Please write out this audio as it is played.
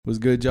What's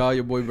good, y'all?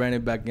 Your boy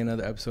Brandon back in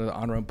another episode of the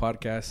On Run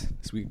Podcast.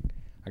 This week,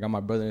 I got my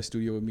brother in the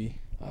studio with me.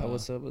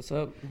 What's up? What's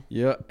up?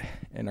 Yeah,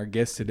 and our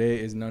guest today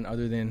is none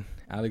other than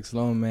Alix,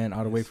 man,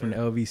 all the way from the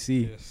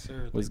LBC. Yes,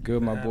 sir. What's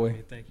good, my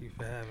boy? Thank you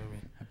for having me.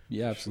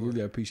 Yeah, absolutely.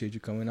 Sure. I appreciate you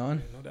coming on.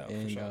 Yeah, no doubt.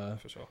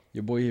 And for sure.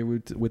 Your boy here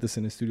with us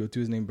in the studio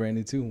too. His name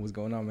Brandon too. What's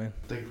going on, man?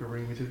 Thank you for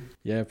bringing me to.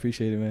 Yeah,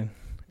 appreciate it,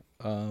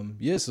 man.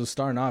 Yeah, so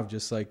starting off,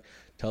 just like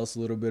tell us a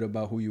little bit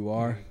about who you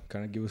are.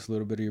 Kind of give us a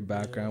little bit of your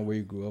background, where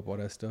you grew up, all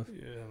that stuff.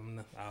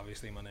 Yeah,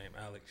 obviously my name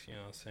Alix. You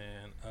know what I'm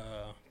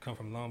saying? Come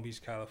from Long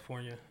Beach,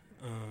 California.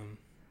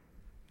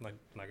 Like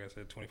I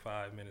said,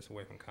 25 minutes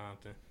away from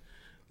Compton,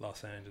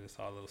 Los Angeles,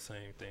 all those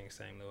same things,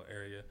 same little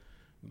area.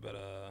 But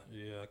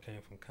yeah, I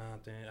came from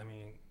Compton. I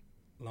mean,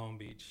 Long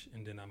Beach,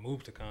 and then I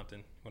moved to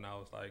Compton when I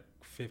was like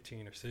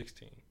 15 or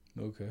 16.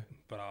 Okay.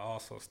 But I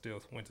also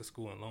still went to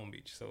school in Long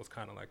Beach, so it's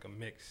kind of like a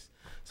mix.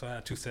 So I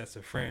had two sets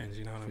of friends,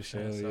 you know what I'm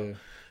saying? So,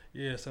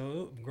 yeah,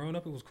 so growing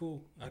up, it was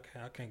cool. I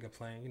can't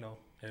complain. You know,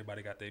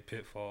 everybody got their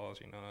pitfalls,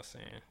 you know what I'm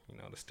saying? You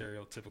know, the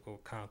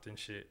stereotypical Compton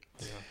shit.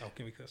 You know,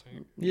 can we cuss?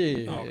 Yeah.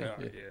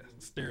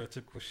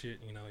 Stereotypical shit,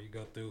 you know, you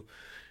go through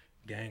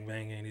gang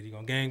bang, ain't it? You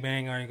gonna gang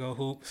bang or you go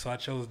hoop? So I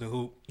chose the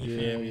hoop, you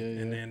feel me?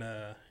 And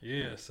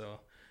then,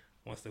 so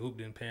once the hoop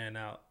didn't pan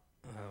out,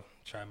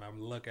 tried my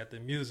luck at the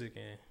music,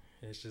 and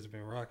it's just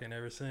been rocking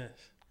ever since.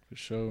 For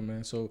sure,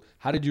 man. So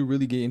how did you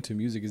really get into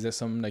music? Is that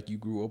something like you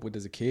grew up with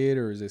as a kid,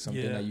 or is it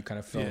something that you kind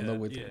of fell in love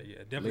with? Yeah.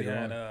 Definitely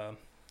had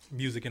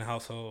music in the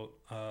household.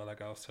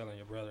 Like I was telling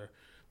your brother,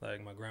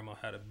 like my grandma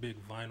had a big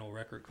vinyl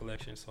record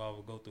collection, so I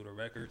would go through the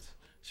records.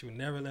 She would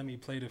never let me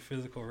play the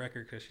physical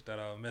record because she thought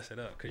I would mess it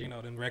up. Because, you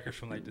know, them records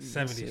from like the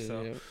 70s.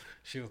 So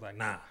she was like,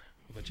 nah,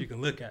 but you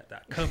can look at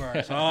that cover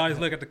art. So I always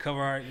look at the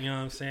cover art, you know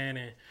what I'm saying?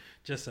 And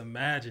just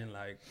imagine,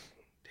 like,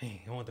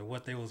 dang, I wonder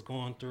what they was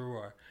going through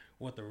or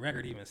what the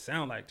record even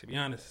sound like, to be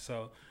honest.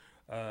 So,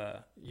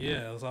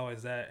 it was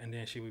always that. And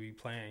then she would be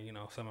playing, you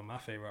know, some of my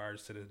favorite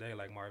artists to this day,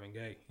 like Marvin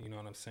Gaye. You know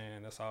what I'm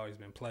saying? That's always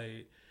been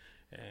played.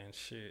 And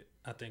shit,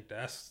 I think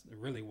that's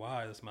really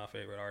why it's my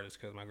favorite artist,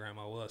 because my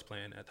grandma was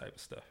playing that type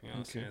of stuff. You know what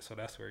I'm saying? So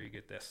that's where you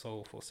get that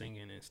soulful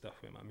singing and stuff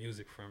with my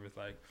music from. It's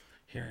like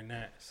hearing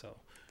that. So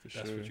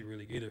that's what you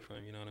really get it from.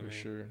 You know what I mean?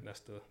 Sure.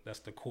 That's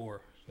the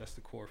core. That's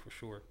the core for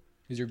sure.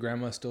 Is your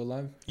grandma still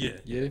alive?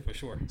 Yeah, for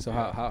sure. So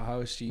how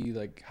is she,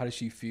 like, how does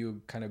she feel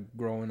kind of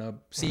growing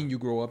up, seeing you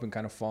grow up and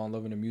kind of fall in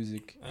love in the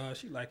music?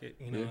 She like it,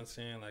 you know what I'm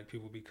saying? Like,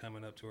 people be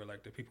coming up to her,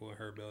 like the people in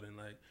her building,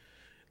 like,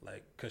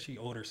 cause she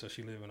older, so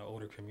she live in an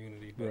older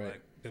community, but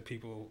like the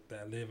people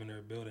that live in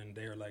her building,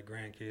 they're like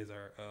grandkids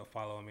are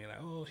following me,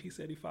 like, oh, he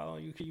said he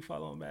following you, can you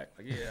follow him back?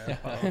 Like, yeah, I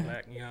follow him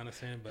back, you know what I'm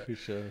saying? But for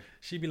sure.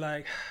 She be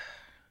like,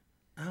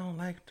 I don't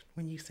like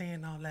when you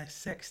saying all that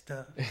sex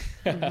stuff.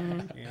 You know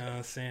what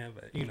I'm saying?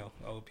 But, you know,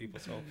 old people.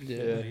 So,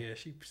 yeah,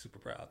 she's super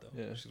proud, though.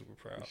 Yeah. She's super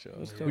proud.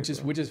 Sure.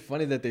 Which is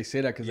funny that they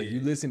say that, because, like,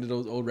 you listen to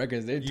those old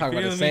records, they're talking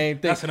about the me? same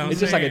thing. That's what I'm it's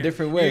saying. Just like a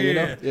different way, you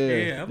know?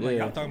 Yeah. I'm like,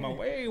 I'm talking about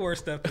way worse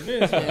stuff than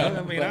this.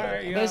 I mean, all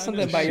right. There's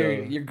something about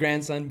your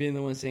grandson being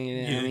the one singing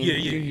it.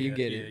 You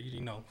get it.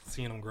 You know,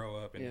 seeing him grow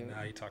up, and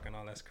now he talking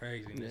all that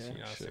craziness, you know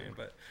what I'm saying?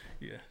 But,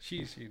 yeah,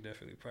 she's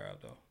definitely proud,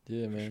 though.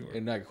 Yeah, man. Sure.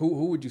 And, like,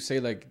 who would you say,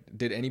 like,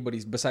 did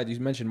anybody, besides you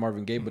mentioned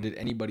Marvin Gaye, but did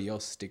anybody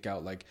else stick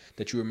out, like,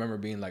 that you remember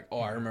being like, oh,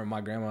 I remember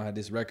my grandma had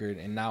this record,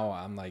 and now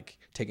I'm, like,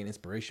 taking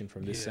inspiration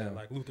from this sound?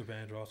 Like Luther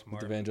Vandross,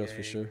 Luther Vandross,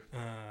 for sure.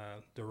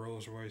 The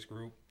Rolls Royce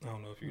group. I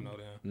don't know if you know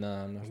them. No,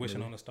 I'm not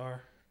Wishing on a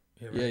Star.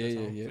 Yeah.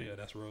 So, yeah,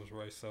 that's Rolls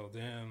Royce. So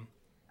them,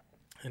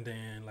 and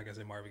then, like I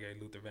said, Marvin Gaye,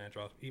 Luther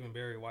Vandross, even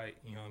Barry White,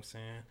 you know what I'm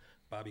saying?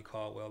 Bobby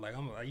Caldwell. Like,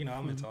 I'm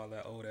into all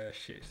that old ass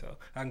shit. So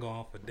I can go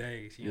on for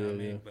days, you know what I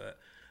mean? But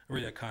I'm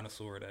really a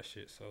connoisseur of that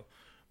shit. So,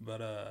 but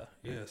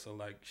so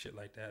like shit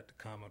like that, the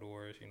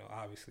Commodores, you know,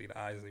 obviously the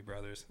Isley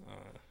Brothers,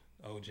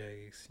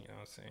 OJs, you know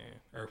what I'm saying?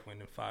 Earth, Wind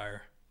and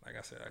Fire. Like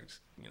I said, I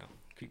just, you know,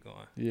 keep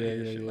going.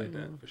 Shit like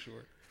that for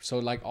sure. So,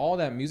 like, all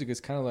that music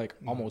is kind of like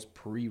almost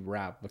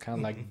pre-rap, but kind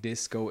of like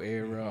disco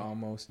era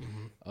almost.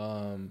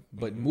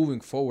 But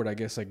moving forward, I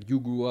guess, like, you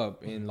grew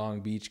up in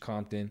Long Beach,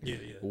 Compton.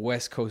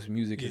 West Coast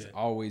music has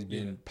always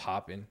been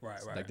popping.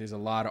 Right. Like, there's a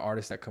lot of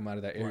artists that come out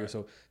of that area. Right.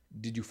 So,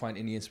 did you find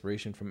any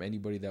inspiration from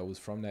anybody that was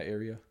from that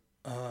area?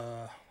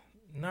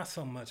 Not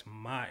so much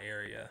my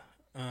area.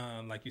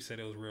 Like you said,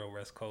 it was real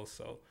West Coast.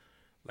 So,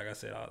 like I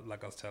said,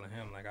 like I was telling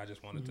him, like, I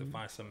just wanted to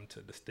find something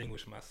to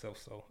distinguish myself.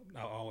 So,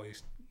 I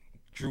always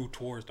drew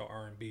towards the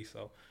R&B.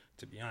 So,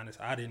 to be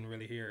honest, I didn't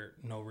really hear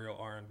no real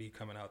R&B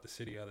coming out the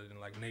city other than,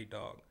 like, Nate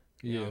Dogg.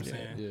 You know what I'm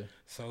saying? Yeah.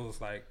 So, it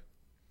was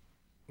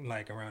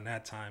like around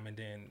that time. And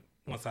then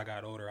once I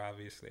got older,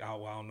 obviously, I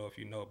don't know if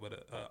you know, but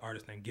an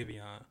artist named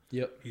Giveon.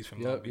 He's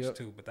from Long Beach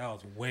too, but that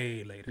was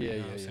way later. You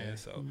know what I'm saying?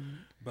 So,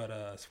 but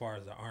as far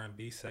as the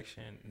R&B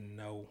section,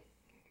 no,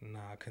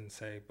 I couldn't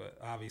say. But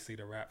obviously,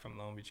 the rap from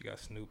Long Beach, you got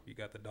Snoop, you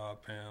got the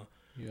Dog Pound.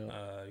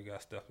 You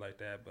got stuff like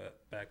that. But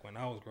back when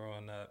I was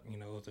growing up, you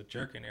know, it was a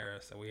jerking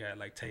era. So we had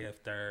like TF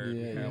Third,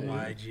 we had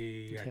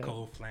YG, you had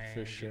Cold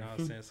Flame, you know what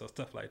I'm saying? So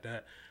stuff like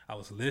that I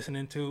was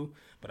listening to,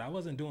 but I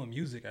wasn't doing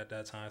music at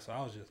that time. So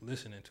I was just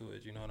listening to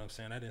it, you know what I'm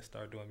saying? I didn't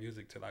start doing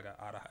music till I got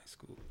out of high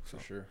school. So,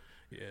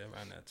 yeah,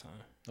 around that time.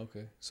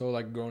 Okay. So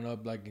like growing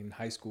up, like in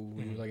high school,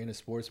 were you like into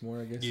sports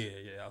more, I guess? Yeah,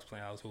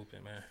 I was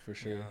hooping, man. For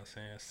sure. You know what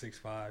I'm saying?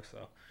 6'5",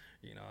 so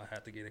you know, I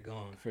had to get it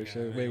going. For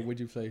sure. Wait, what'd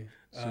you play?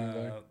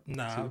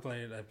 I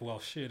played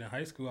in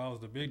high school I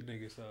was the big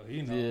nigga, so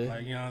you know,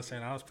 like, you know what I'm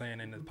saying, I was playing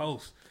in the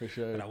post. For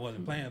sure. But I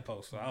wasn't playing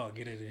post, so I would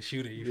get it and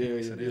shoot it, you feel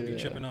me? So they'd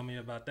be tripping on me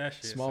about that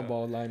shit. Small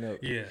ball lineup.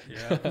 Yeah.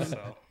 So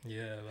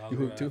I was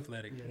real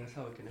athletic. Yeah, that's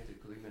how we connected,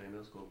 because we met in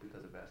middle school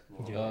because of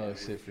basketball. Oh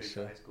shit, for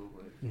sure. High school,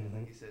 but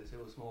like he said,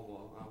 it was small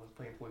ball. I was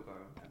playing point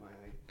guard at my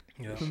height.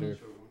 Yeah, for sure.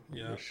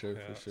 Yeah, for sure.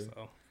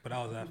 So, but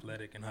I was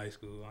athletic in high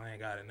school. I ain't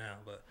got it now,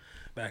 but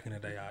back in the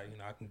day,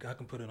 I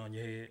can put it on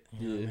your head.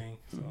 You know what I mean?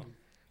 So,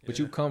 But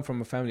you come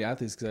from a family of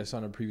athletes, because I saw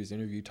in a previous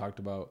interview you talked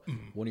about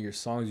one of your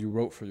songs you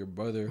wrote for your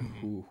brother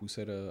who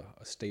set a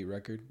state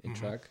record in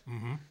track.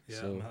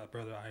 Yeah, so, my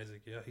brother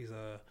Isaac. Yeah, he's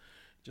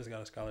just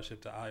got a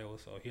scholarship to Iowa,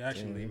 so he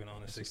actually leaving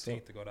on the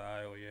 16th to go to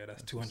Iowa. Yeah,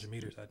 that's 200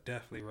 meters. I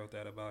definitely wrote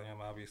that about him.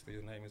 Obviously,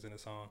 his name is in the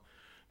song.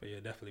 But yeah,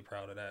 definitely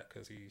proud of that,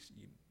 because he's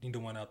the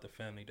one out the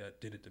family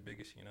that did it the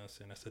biggest, you know what I'm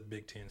saying? That's a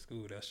Big Ten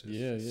school. That's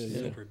just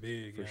super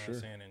big, you know what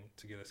I'm saying? And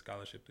to get a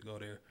scholarship to go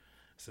there,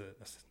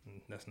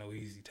 that's no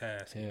easy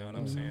task, you know what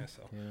I'm saying?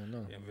 So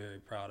yeah, I'm very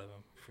proud of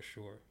him, for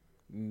sure.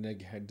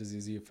 Like, does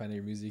he a fan of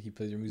your music? He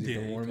plays your music,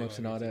 the warm-ups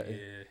and all that?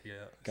 Yeah.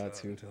 Got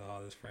to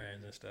all his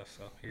friends and stuff.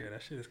 So, yeah,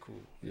 that shit is cool.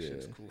 That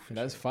shit's cool for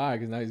that's fire,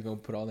 because now he's going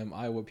to put all them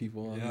Iowa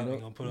people on, yeah, you know? We're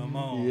going to put them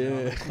on. Yeah.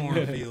 On the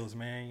cornfields,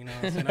 man. You know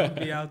what I'm saying?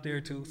 I'll be out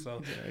there, too.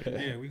 So,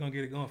 yeah, we're going to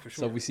get it going for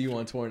sure. So, we see you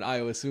on tour in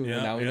Iowa soon.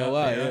 Yeah, now we know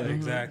why. Yeah,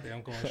 exactly.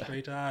 I'm going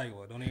straight to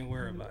Iowa. Don't even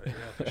worry about it.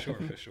 Yeah,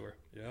 for sure.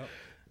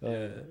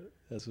 Yeah.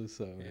 That's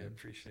what's up, man. Yeah,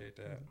 appreciate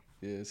that.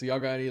 Yeah, so y'all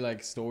got any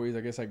like stories?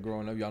 I guess like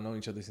growing up, y'all known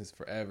each other since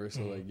forever.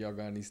 So like y'all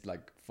got any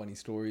like funny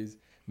stories,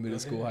 middle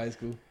school, high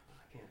school?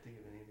 I can't think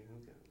of anything.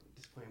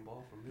 Just playing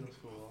ball from middle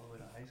school all the way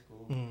to high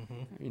school.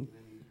 I mean,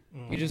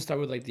 you just start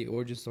with like the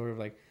origin story of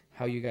like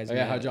how you guys.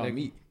 Yeah, how'd y'all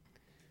meet?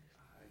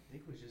 I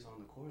think it was just on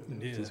the court.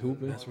 Yeah, just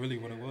hooping. That's really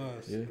what it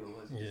was.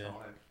 Yeah.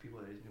 All people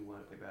that just knew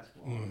wanted to play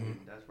basketball.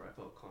 And that's where I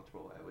felt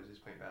comfortable. I was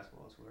just playing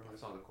basketball. So whenever I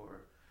saw the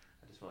court,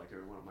 I just felt like they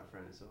were one of my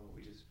friends. So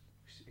we just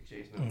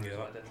exchange numbers.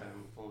 So at that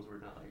time, phones were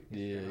not like.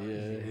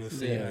 We'll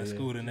see you at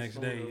school the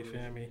next day. You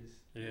feel me?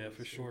 Yeah,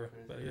 for sure.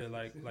 But yeah,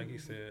 like you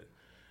said,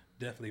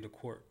 definitely the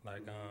court.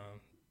 Like,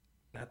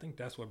 I think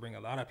that's what bring a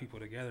lot of people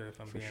together.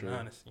 If I'm being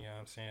honest, you know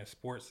what I'm saying?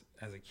 Sports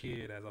as a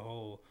kid, as a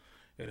whole,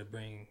 it'll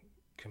bring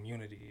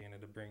community and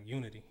it'll bring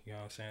unity. You know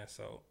what I'm saying?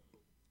 So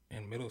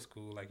in middle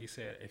school, like you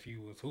said, if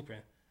you was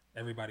hooping,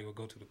 everybody would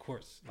go to the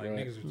courts. Like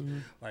niggas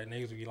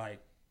would be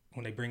like,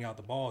 when they bring out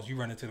the balls, you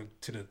run into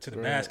the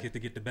basket to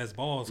get the best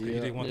balls,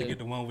 because they want to get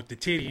the one with the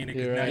titty in it,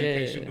 because now you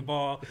can't shoot the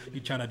ball. You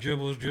trying to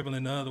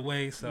dribbling the other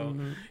way. So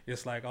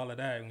it's like all of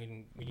that.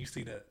 When you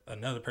see that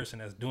another person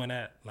that's doing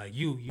that, like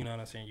you know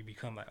what I'm saying, you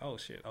become like, oh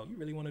shit, you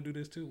really want to do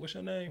this too? What's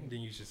your name? Then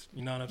you just,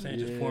 you know what I'm saying,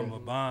 just form a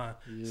bond.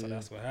 So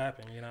that's what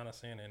happened, you know what I'm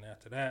saying. And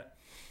after that,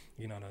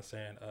 you know what I'm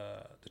saying,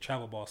 the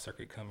travel ball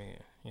circuit come in,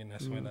 and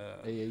that's when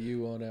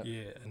AAU on that.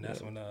 Yeah, and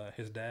that's when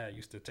his dad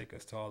used to take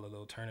us to all the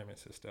little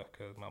tournaments and stuff,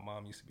 because my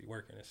mom used to be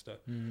working and stuff.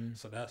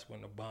 So that's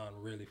when the bond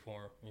really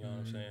formed. You know what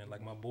I'm saying?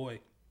 Like my boy,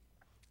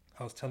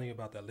 I was telling you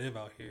about that live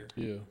out here.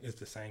 Yeah, it's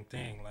the same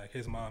thing. Like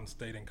his mom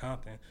stayed in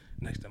Compton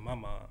next to my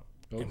mom.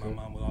 And my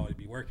mom would always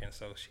be working,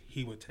 so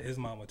his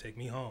mom would take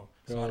me home,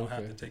 so I don't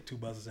have to take 2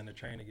 buses in the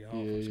train to get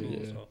home from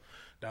school. So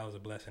that was a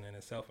blessing in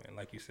itself, and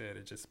like you said,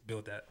 it just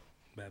built that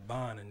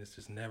bond, and it's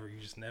just never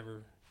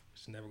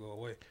go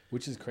away.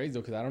 Which is crazy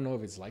though, because I don't know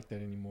if it's like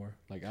that anymore.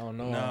 Like I don't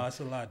know. No,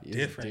 it's a lot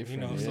different. You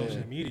know,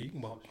 social media. You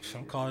can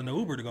I'm calling the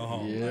Uber to go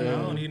home. Yeah. Like,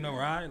 I don't need no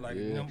ride. Like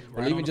you know,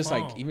 or even just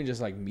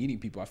like meeting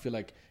people. I feel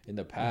like in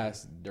the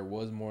past there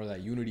was more of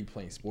that unity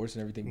playing sports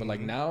and everything, but like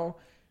now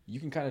you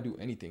can kind of do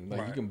anything.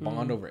 Like you can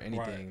bond over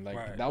anything.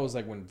 Like that was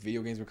like when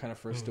video games were kind of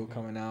first still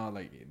coming out.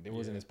 Like it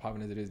wasn't as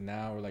popping as it is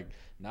now. Or like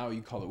now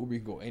you call it Uber, you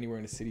can go anywhere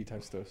in the city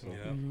type stuff. So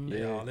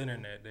they all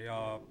internet.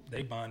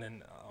 They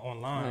bonding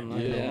online.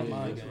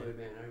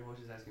 Everyone's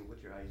just asking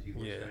what's your IG.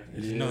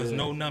 There's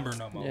no number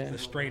no more.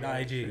 It's straight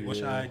IG. What's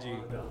your IG?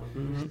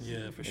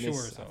 Yeah, for sure.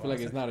 So I feel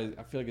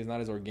like it's not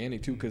as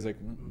organic too, because like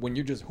when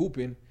you're just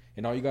hooping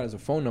and all you got is a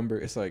phone number,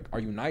 it's like, are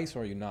you nice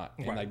or are you not?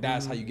 And like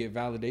that's how you get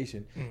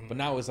validation. But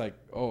now it's like,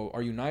 oh,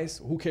 are you nice?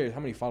 Who cares how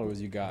many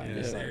followers you got? Yeah,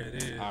 it's like, it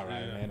is. All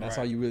right, man. That's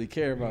all you really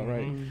care about,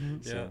 right?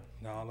 Yeah.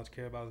 No, all I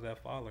care about is that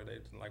follower. They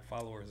like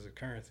followers is a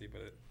currency,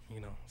 but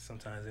you know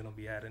sometimes they don't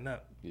be adding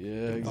up. Yeah,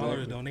 exactly.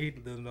 Followers don't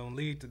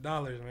lead to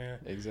dollars, man.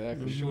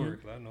 Exactly. For sure.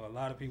 Because I know a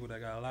lot of people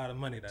that got a lot of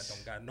money that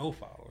don't got no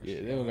followers.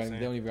 Yeah, they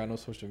don't even got no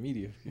social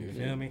media. You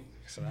feel me?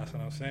 So that's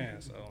what I'm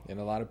saying. So and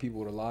a lot of people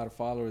with a lot of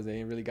followers, they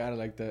ain't really got it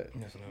like that.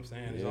 That's what I'm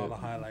saying. It's all a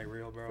highlight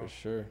reel, bro. For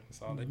sure. It's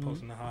all they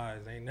posting the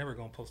highs. They ain't never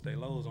gonna post their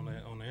lows on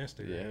the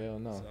Instagram. Yeah, hell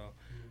no. So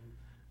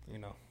you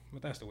know,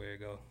 but that's the way it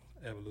go.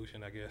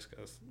 Evolution, I guess,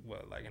 because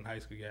like in high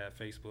school you had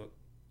Facebook,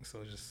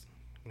 so it's just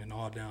and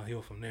all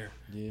downhill from there.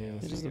 Yeah,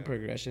 it's just the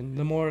progression.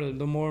 The more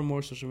and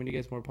more social media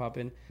gets more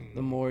popping,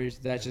 the more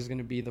that's just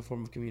gonna be the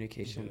form of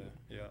communication.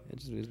 Yeah, it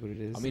just is what it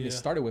is. I mean, it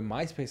started with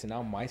MySpace, and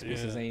now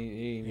MySpace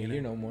ain't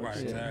here no more. Right,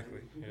 so. Exactly.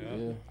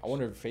 Yeah. I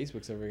wonder if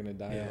Facebook's ever gonna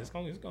die out. It's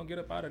gonna get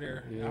up out of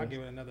there. Yeah. I'll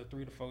give it another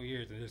 3 to 4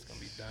 years, and it's gonna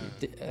be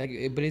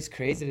done. But it's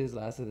crazy that it's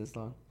lasted this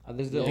long.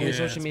 There's the only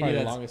social media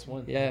that's the longest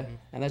one. Yeah,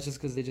 and that's just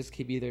because they just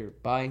keep either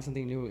buying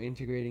something new,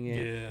 integrating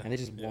it, and they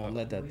just won't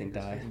let that thing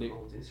die. They're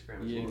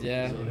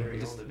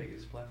the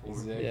biggest platform.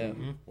 Exactly. Yeah.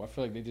 Well, I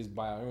feel like they just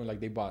buy. Like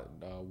they bought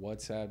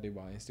WhatsApp, they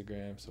bought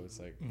Instagram, so it's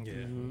like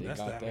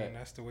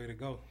that's the way to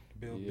go.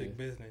 Build big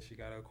business, you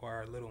gotta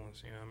acquire little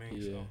ones. You know what I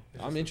mean? Yeah.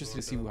 So I'm interested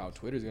to see how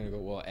Twitter's gonna go.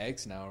 Well,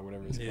 X now or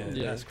whatever it's called.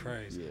 Yeah, that's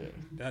crazy. Yeah.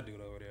 That dude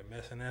over there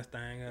messing that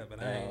thing up, but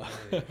I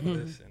ain't really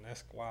listen.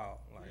 That's wild.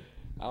 Like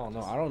I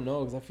don't know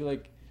because I feel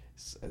like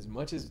as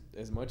much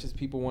as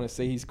people want to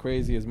say he's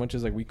crazy, as much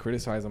as like we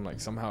criticize him,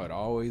 like somehow it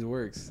always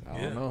works. I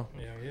don't know.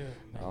 Yeah.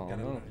 I don't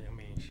know. I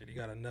mean, shit, he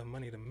got enough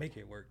money to make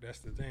it work. That's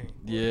the thing.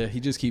 Yeah, he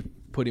just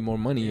keep putting more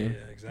money in.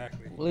 Yeah,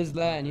 exactly. Well, it's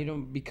that, and you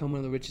don't become one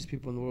of the richest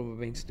people in the world by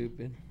being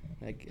stupid.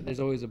 Like, there's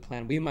always a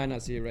plan. We might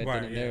not see it right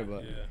then and there,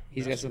 but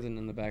he's got something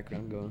in the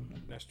background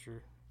going. That's true.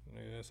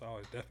 Yeah, it's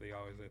definitely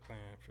always a plan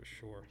for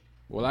sure.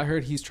 Well, I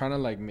heard he's trying to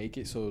like make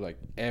it so like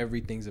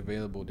everything's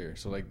available there.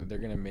 So like they're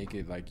gonna make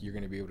it like you're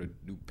gonna be able to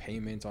do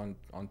payments on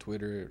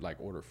Twitter, like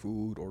order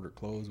food, order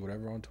clothes,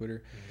 whatever on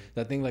Twitter.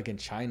 That thing like in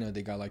China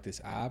they got like this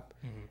app,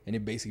 and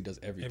it basically does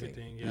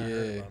everything. I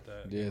heard about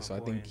that. Yeah. So I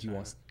think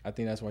I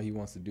think that's why he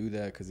wants to do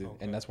that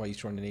and that's why he's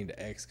trying to name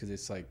the X because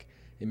it's like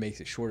it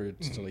makes it shorter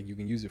so like you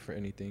can use it for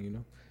anything, you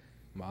know.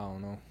 But I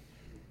don't know.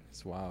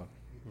 It's wild.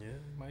 Yeah,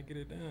 might get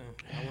it done.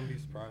 I wouldn't be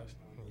surprised.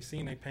 You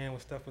seen they paying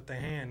with stuff with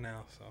their hand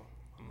now, so.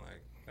 I'm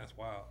like, that's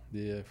wild.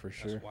 Yeah, for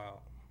sure. That's wild.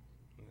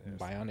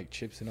 Bionic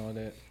chips and all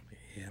that.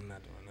 Yeah, I'm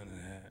not doing none of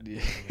that.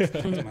 Yeah.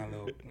 Stick to my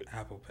little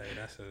Apple Pay.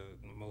 That's the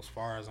most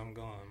far as I'm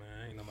going,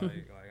 man. Ain't nobody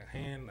like a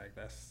hand like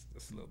that's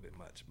a little bit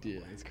much. Yeah,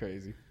 it's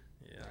crazy.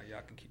 Yeah,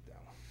 y'all can keep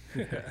that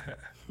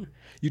one.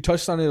 You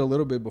touched on it a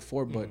little bit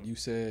before, but you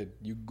said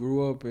you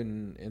grew up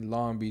in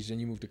Long Beach, then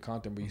you moved to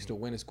Compton, but you still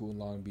went to school in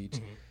Long Beach.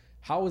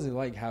 How was it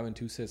like having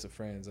two sets of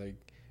friends? Like,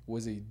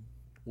 was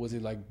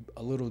it like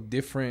a little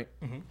different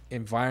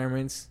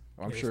environments?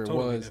 I'm sure it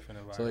totally was.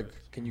 So like,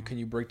 can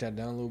you break that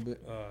down a little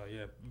bit?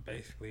 Yeah,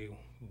 basically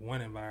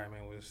one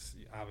environment was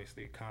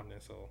obviously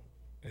Compton, so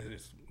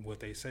it's what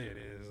they say it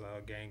is,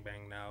 gang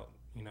banging out.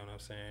 You know what I'm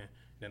saying?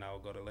 Then I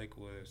would go to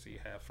Lakewood, see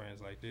have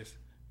friends like this,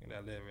 and I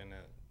live in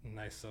a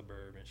nice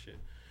suburb and shit.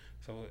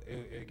 So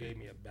it gave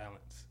me a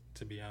balance,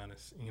 to be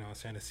honest. You know what I'm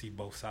saying? To see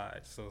both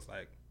sides. So it's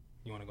like,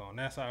 you want to go on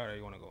that side or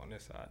you want to go on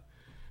this side?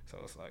 So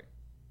it's like,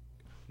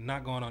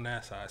 not going on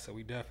that side, so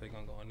we definitely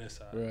gonna go on this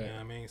side. Right. You know what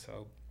I mean?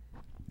 So,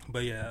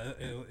 but yeah,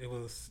 it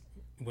was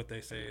what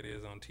they say it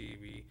is on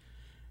TV.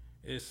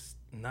 It's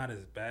not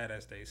as bad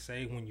as they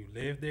say when you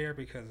live there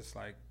because it's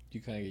like you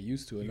kind of get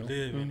used to it. You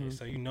live in it,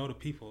 so you know the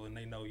people and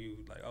they know you.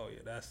 Like, oh yeah,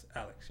 that's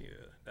Alix. Yeah,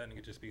 that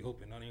nigga just be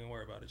hooping. Don't even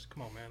worry about it. Just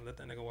come on, man, let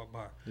that nigga walk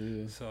by.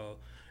 Yeah. So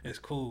it's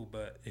cool,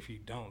 but if you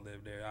don't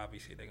live there,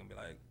 obviously they're gonna be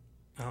like,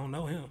 I don't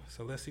know him,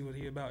 so let's see what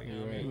he about. You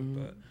know what I mean?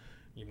 But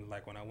even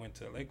like when I went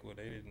to Lakewood,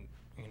 they didn't.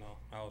 You know,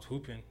 I was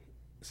hooping,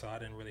 so I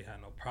didn't really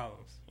have no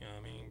problems. You know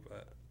what I mean?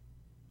 But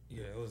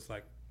yeah, it was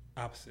like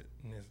opposite.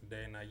 And it's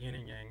day and night, yin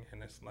and yang,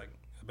 and it's like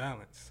a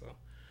balance. So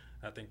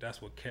I think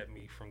that's what kept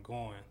me from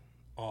going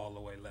all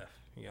the way left.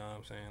 You know what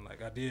I'm saying?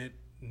 Like I did,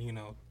 you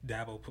know,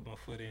 dabble, put my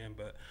foot in,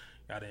 but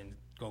I didn't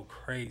go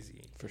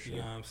crazy. For sure. You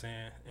know what I'm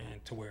saying?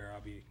 And to where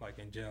I'll be like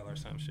in jail or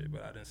some shit,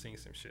 but I done seen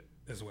some shit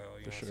as well.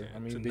 You know what I'm saying? I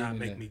mean, to not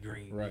make me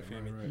green. Right, you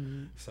feel me?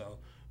 Right. So,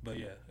 but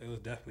yeah, it was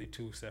definitely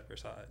two separate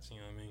sides. You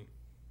know what I mean?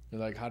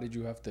 Like, how did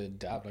you have to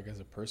adapt, like, as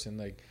a person?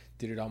 Like,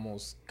 did it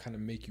almost kind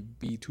of make you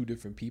be two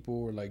different people?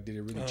 Or, like, did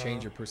it really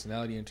change your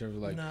personality in terms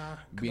of, like,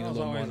 being a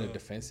little more on the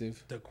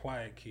defensive? The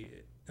quiet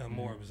kid,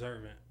 more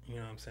observant, you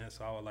know what I'm saying?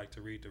 So I would like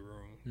to read the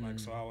room. Like,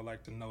 so I would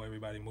like to know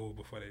everybody move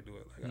before they do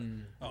it. Like,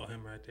 oh,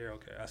 him right there,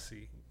 okay, I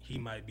see. He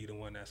might be the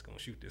one that's going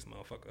to shoot this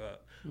motherfucker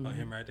up. Oh,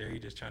 him right there, he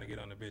just trying to get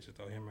on the bitches.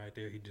 Oh, him right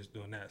there, he just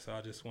doing that. So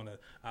I just want to,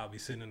 I'll be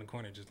sitting in the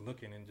corner just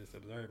looking and just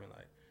observing.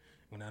 Like,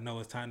 when I know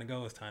it's time to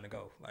go, it's time to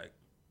go. Like,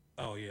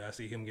 oh yeah, I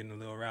see him getting a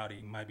little rowdy.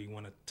 He might be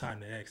time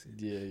to exit.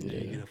 Yeah.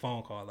 You get a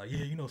phone call like,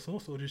 yeah, you know, so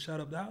just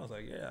shut up the house.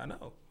 Like, yeah, I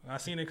know. I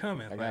seen it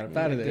coming. I got up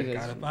out of there.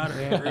 Got up out of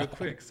there real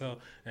quick. So,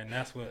 and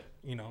that's what,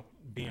 you know,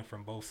 being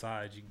from both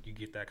sides, you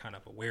get that kind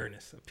of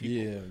awareness of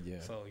people.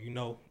 Yeah. So, you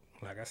know,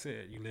 like I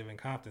said, you live in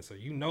Compton, so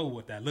you know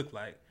what that looked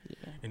like.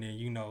 Yeah. And then,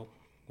 you know,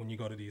 when you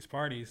go to these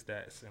parties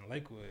that's in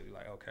Lakewood, you're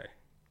like, okay,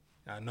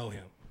 I know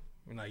him.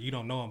 Like, you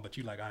don't know him, but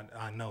you like,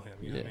 I know him.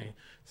 You know what I mean?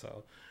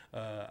 So,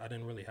 I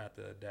didn't really have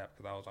to adapt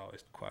because I was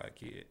always the quiet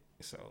kid.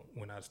 So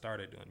when I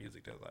started doing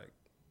music, they was like,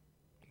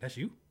 "That's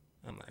you?"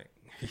 I'm like,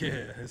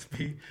 yeah, it's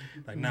me.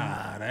 Like,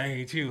 nah, that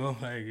ain't you.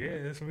 I'm like,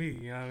 yeah, it's me.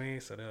 You know what I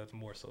mean? So that was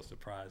more so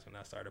surprised when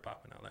I started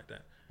popping out like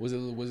that. Was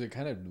it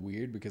kind of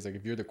weird because like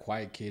if you're the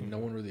quiet kid, no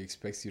one really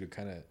expects you to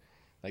kind of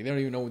like they don't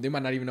even know, they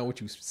might not even know what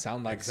you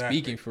sound like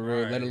speaking for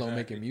real, let alone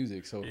making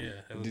music. So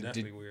yeah, it was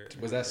definitely weird.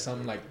 Was that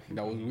something like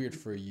that was weird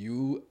for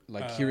you,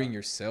 like hearing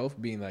yourself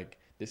being like,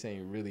 this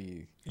ain't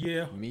really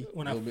me?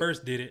 When I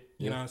first did it,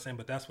 you know what I'm saying?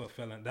 But that's what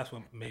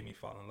made me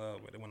fall in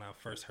love with it. When I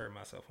first heard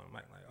myself on the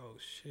mic, like, oh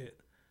shit,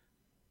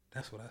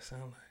 that's what I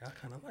sound like. I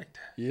kind of like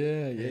that.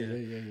 Yeah.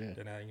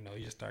 Then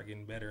you just start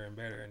getting better and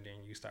better, and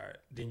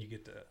then you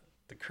get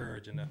the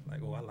courage enough, like,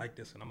 oh, I like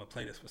this, and I'm gonna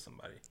play this for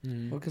somebody.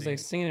 Well, because like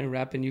singing and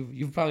rapping,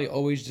 you've probably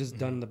always just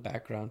done the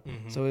background,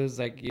 so it was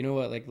like, you know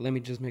what, like let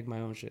me just make my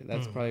own shit.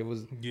 That's probably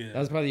that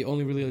was probably the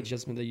only real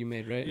adjustment that you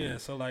made, right? Yeah.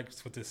 So like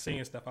with the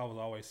singing stuff, I was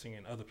always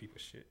singing other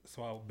people's shit.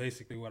 So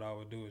basically what I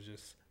would do is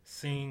just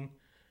sing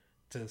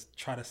to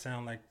try to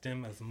sound like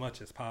them as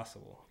much as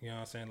possible. You know what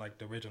I'm saying? Like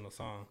the original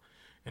song,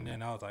 and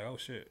then I was like, oh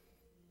shit,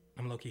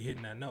 I'm low-key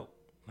hitting that note.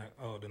 Like,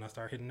 oh, then I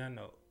start hitting that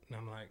note, and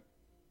I'm like,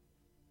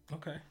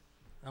 okay.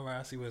 All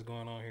right, I see what's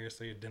going on here.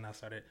 So then I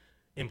started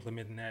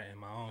implementing that in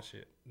my own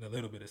shit, a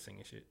little bit of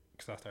singing shit,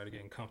 because I started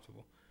getting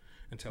comfortable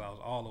until I was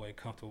all the way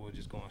comfortable with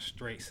just going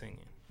straight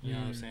singing. You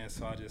know what I'm saying?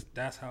 So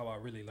that's how I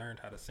really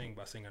learned how to sing,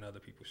 by singing other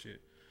people's shit.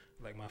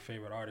 Like my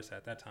favorite artist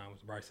at that time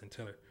was Bryson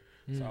Tiller.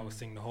 So I would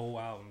sing the whole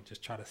album,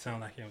 just try to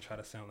sound like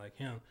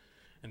him.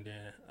 And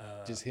then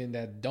just hitting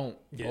that don't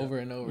over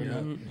and over.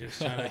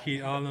 Just trying to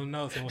hit all them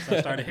notes. And once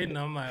I started hitting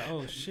them, I'm like,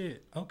 oh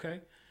shit, okay.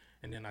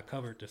 And then I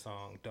covered the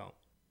song Don't.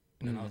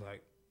 And then I was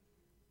like,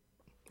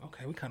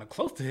 okay, we kind of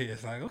close to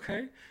his. Like,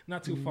 okay,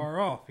 not too far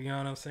off. You know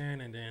what I'm saying?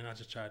 And then I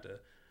just tried to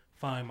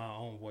find my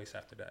own voice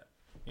after that.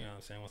 You know what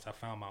I'm saying? Once I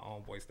found my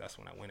own voice, that's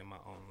when I went in my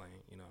own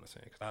lane. You know what I'm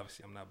saying? Because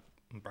obviously I'm not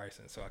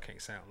Bryson, so I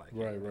can't sound like him.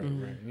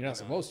 Right. You're not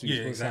supposed to. You're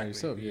supposed to sound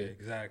yourself. Yeah,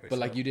 exactly. But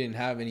like you didn't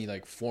have any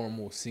like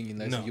formal singing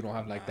lessons. You don't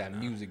have like that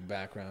music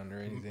background or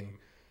anything.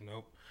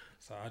 Nope.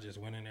 So I just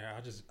went in there.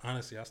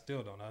 I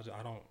still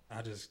don't.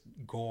 I just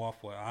go off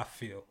what I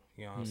feel.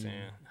 You know what I'm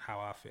saying? How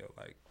I feel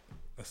like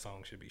a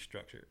song should be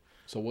structured.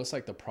 So what's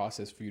like the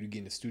process for you to get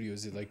in the studio?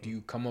 Is it like, do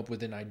you come up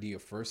with an idea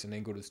first and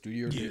then go to the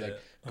studio, or do you like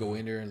go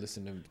in there and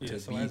listen to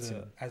so beats?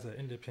 As an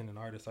independent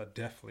artist, I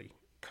definitely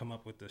come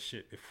up with the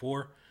shit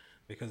before,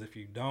 because if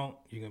you don't,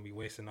 you're gonna be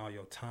wasting all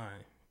your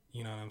time.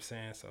 You know what I'm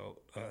saying? So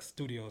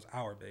studio is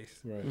hour based.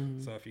 Right.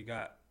 So if you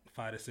got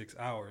 5 to 6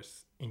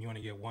 hours and you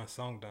only get one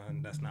song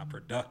done, that's not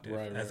productive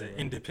as an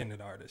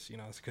independent artist. You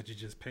know, it's because you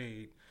just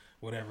paid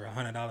whatever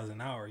 $100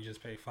 an hour. You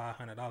just paid $500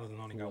 and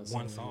only got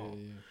one song.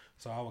 Yeah.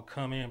 So I would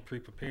come in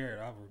pre-prepared.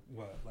 I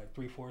would like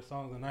 3-4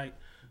 songs a night.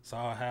 So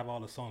I'll have all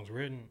the songs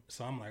written.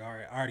 So I'm like, all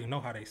right, I already know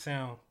how they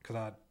sound because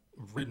I've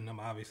written them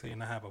obviously,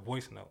 and I have a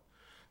voice note.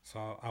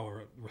 So I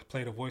would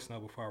play the voice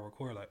note before I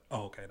record. Like,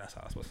 oh, okay, that's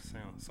how it's supposed to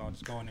sound. So I'll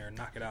just go in there and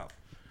knock it out.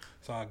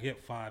 So I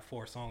get 4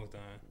 songs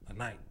done a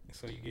night.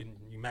 So you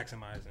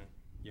maximizing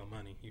your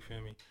money. You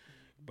feel me?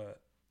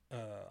 But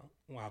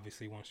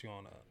obviously, once you're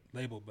on a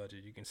label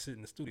budget, you can sit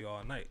in the studio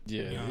all night.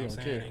 Yeah, you know what I'm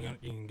saying? Care.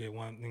 You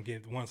can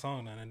get one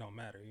song done. It don't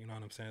matter. You know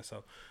what I'm saying?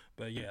 So,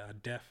 but yeah, I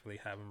definitely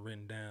have them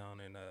written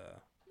down, and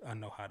I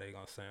know how they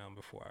gonna sound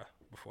before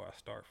I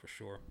start for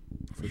sure.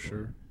 For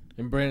sure.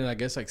 And Brandon, I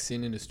guess like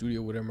sitting in the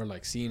studio with him, or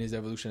like seeing his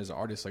evolution as an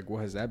artist, like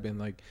what has that been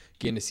like?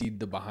 Getting to see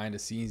the behind the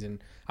scenes,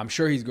 and I'm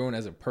sure he's grown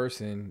as a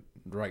person,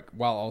 right,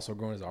 while also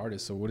growing as an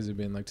artist. So what has it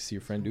been like to see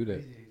your friend do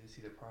that? Crazy to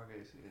see the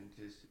progress, and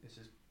it's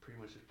just pretty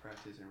much just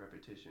practice and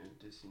repetition.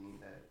 Just seeing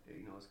that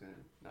it's gonna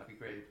not be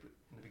great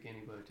in the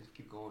beginning, but just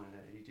keep going. And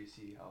that you just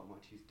see how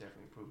much he's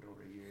definitely improved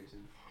over the years,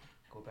 and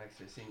go back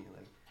to singing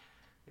like.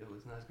 It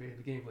was not as great at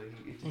the beginning,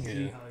 but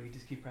see how you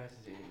just keep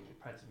practicing, and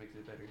practice makes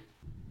it better.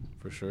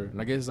 For sure.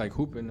 And I guess like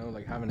hooping,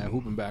 like having that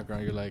hooping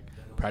background, you're like,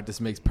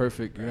 practice makes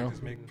perfect,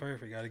 Practice makes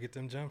perfect. Got to get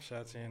them jump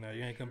shots in.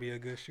 You ain't going to be a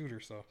good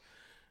shooter, so,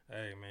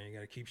 hey, man, you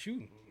got to keep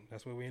shooting.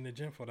 That's what we in the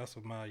gym for. That's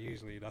what I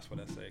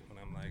say.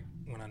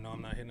 When I know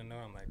I'm not hitting a note,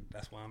 I'm like,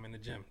 that's why I'm in the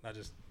gym. I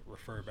just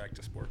refer back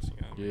to sports,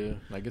 Yeah,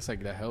 I guess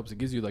like that helps. It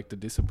gives you like the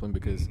discipline,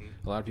 because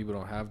a lot of people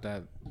don't have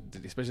that,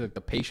 especially like the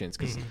patience,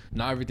 because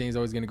not everything's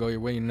always going to go your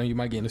way. You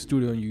might get in the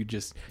studio and you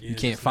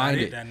can't find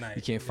it. That night.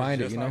 You can't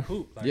find it, Like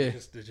hoop. Like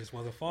it just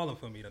wasn't falling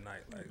for me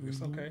tonight. Like,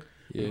 it's okay.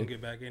 We're going to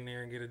get back in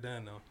there and get it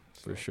done, though.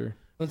 So. For sure.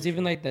 Well, it's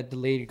even like that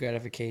delayed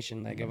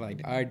gratification. Like, I'm like,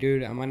 all right,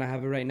 dude, I might not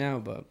have it right now,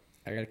 but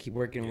I got to keep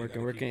working.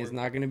 It's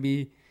not going to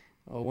be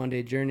a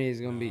one-day journey.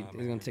 It's going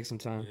to take some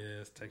time.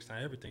 Yeah, it takes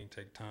time. Everything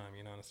takes time,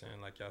 you know what I'm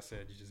saying? Like y'all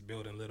said, you just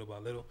building little by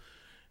little,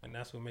 and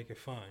that's what make it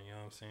fun, you know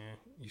what I'm saying?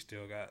 You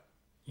still got,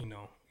 you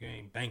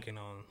ain't banking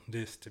on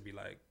this to be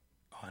like,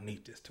 oh, I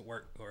need this to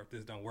work, or if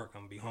this don't work,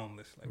 I'm going to be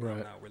homeless. Like, I'm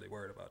not really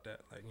worried about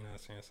that. Like, you know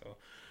what I'm saying? So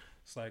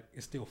it's like,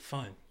 it's still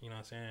fun, you know what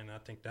I'm saying? And I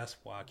think that's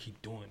why I keep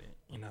doing it.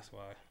 And that's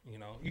why,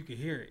 you can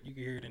hear it. You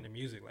can hear it in the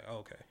music. Like, oh,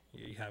 okay,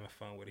 you're having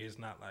fun with it. It's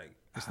not like,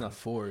 it's not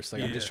forced.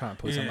 Like, I'm just trying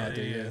to put something out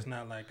there. Yeah, it's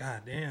not like,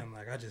 God damn,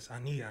 like, I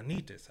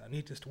need this. I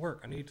need this to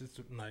work. I need this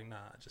to, like, nah,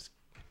 just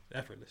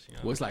effortless. You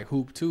know, well, it's like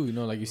hoop too. You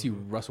know, like you see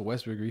Russell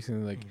Westbrook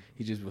recently, like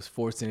he just was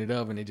forcing it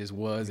up and it just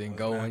was and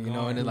going. You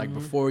know, and then like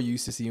before you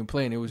used to see him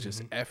playing, it was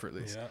just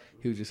effortless. Yeah.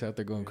 He was just out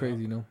there going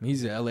crazy. You know,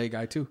 he's an LA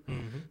guy too.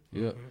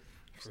 Yeah.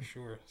 For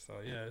sure. So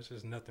yeah, it's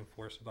just nothing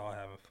forced. It's all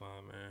having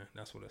fun, man.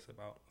 That's what it's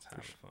about. It's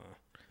having fun.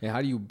 And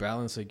how do you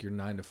balance like your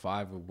 9 to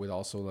 5 with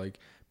also like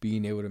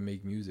being able to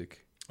make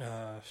music?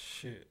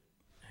 Shit.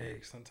 Hey,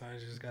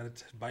 sometimes you just gotta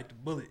bite the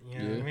bullet. You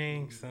know what I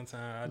mean? Sometimes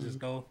I just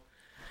go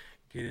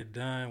get it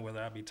done, whether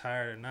I be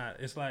tired or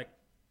not. It's like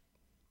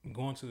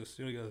going to the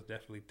studio is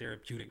definitely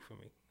therapeutic for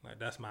me. Like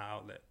that's my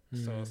outlet.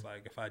 So it's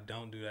like if I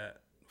don't do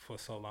that for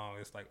so long,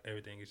 it's like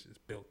everything is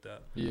just built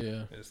up.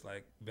 Yeah. It's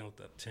like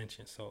built up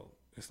tension. So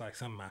it's like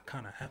something I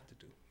kind of have to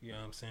do. You know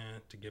what I'm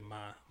saying? To get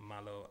my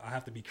little, I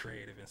have to be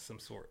creative in some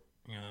sort.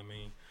 You know what I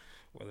mean?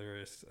 Whether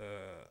it's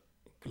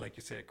like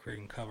you said,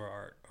 creating cover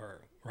art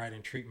or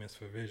writing treatments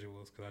for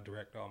visuals, because I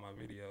direct all my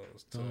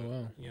videos,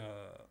 to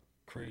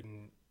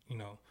creating, you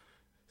know,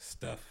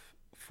 stuff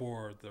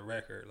for the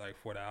record, like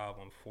for the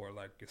album, for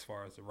like as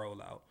far as the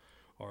rollout,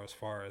 or as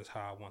far as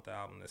how I want the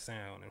album to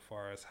sound, and as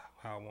far as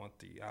how I want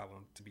the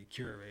album to be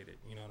curated.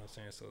 You know what I'm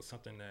saying? So it's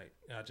something that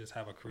I just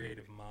have a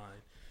creative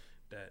mind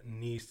that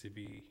needs to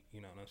be,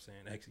 you know what I'm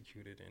saying,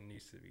 executed and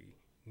needs to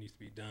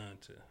be done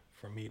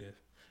for me to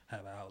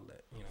have an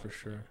outlet. You know, for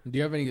sure. Do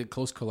you have any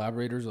close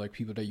collaborators, like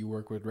people that you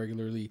work with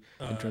regularly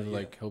in terms of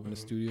like helping the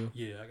studio?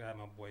 Yeah, I got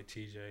my boy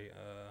TJ,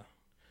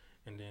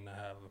 and then I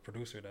have a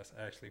producer that's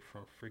actually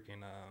from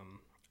freaking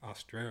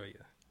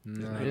Australia.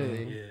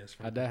 Really? Yeah. It's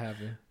from How'd that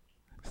happen?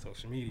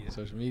 Social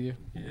media.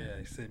 Yeah,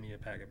 he sent me a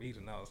pack of beats,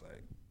 and I was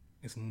like,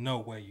 "There's no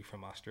way you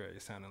from Australia."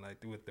 Sounding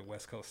like with the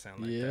West Coast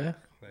sound like that.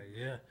 Like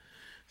yeah.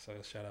 So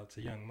shout out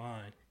to Young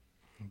Mind.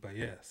 But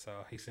yeah, so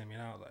he sent me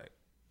out like,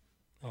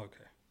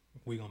 okay,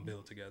 we gonna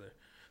build together.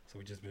 So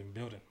we just been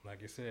building.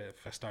 Like you said,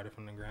 if I started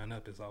from the ground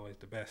up, it's always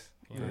the best.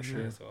 You know what I'm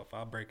saying? So if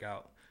I break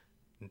out,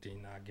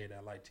 then I get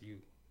that light to you.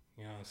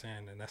 You know what I'm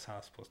saying? And that's how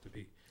it's supposed to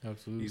be.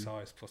 Absolutely. You're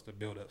always supposed to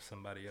build up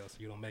somebody else.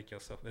 You don't make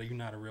yourself. You're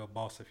not a real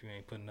boss if you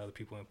ain't putting other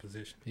people in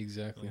position.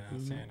 Exactly. You know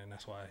what I'm saying? And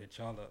that's why I hit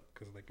y'all up,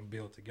 because they can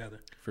build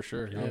together. For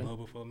sure. Y'all blow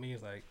before me.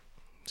 It's like,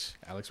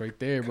 Alix right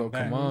there, bro.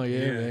 Come on,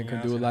 yeah, man.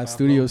 Come do a live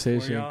studio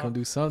session. Come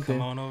do something.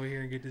 Come on over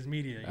here and get this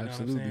media. You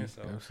Absolutely. know what I'm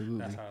saying? So Absolutely.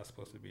 that's how it's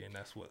supposed to be, and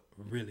that's what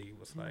really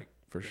was like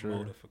for the sure.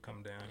 motive for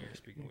coming down here and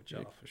speaking with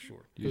y'all for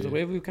sure. Because the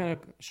way we kind of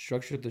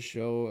structured the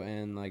show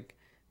and like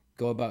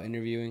go about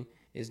interviewing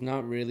is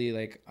not really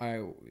like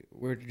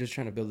we're just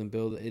trying to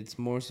build. It's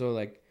more so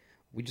like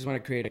we just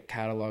want to create a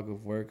catalog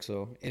of work.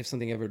 So if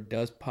something ever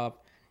does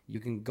pop, you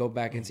can go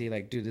back and see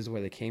like, dude, this is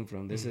where they came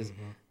from. This is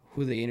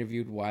who they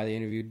interviewed, why they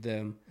interviewed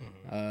them.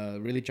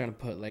 Really trying to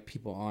put like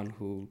people on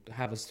who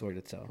have a story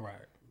to tell. Right.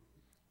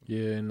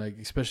 Yeah, and like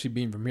especially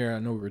being from here, I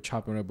know we were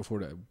chopping it up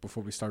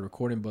before we started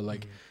recording, but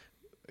like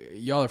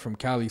y'all are from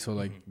Cali, so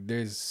like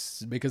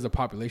there's, because the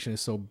population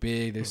is so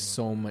big, there's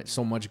so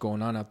much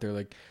going on out there.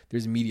 Like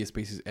there's media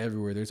spaces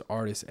everywhere, there's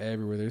artists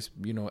everywhere, there's,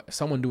 you know,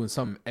 someone doing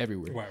something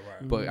everywhere. Right.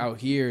 But out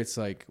here it's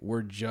like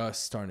we're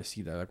just starting to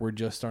see that. Like we're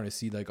just starting to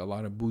see like a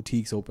lot of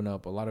boutiques open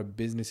up, a lot of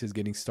businesses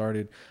getting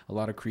started, a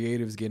lot of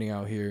creatives getting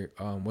out here,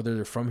 whether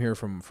they're from here,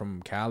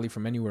 from Cali,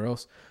 from anywhere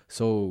else.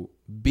 So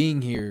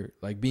being here,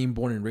 like being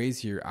born and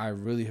raised here, I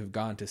really have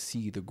gotten to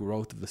see the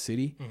growth of the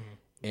city.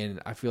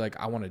 And I feel like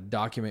I want to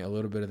document a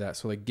little bit of that.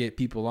 So like get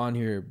people on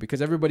here,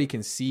 because everybody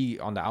can see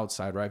on the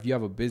outside, right? If you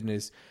have a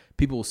business,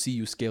 people will see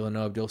you scaling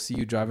up. They'll see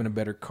you driving a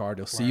better car.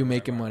 They'll see you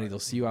making money. They'll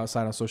see you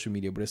outside on social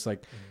media. But it's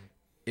like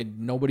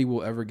nobody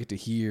will ever get to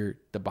hear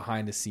the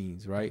behind the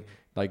scenes, right?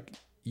 Like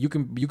you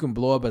can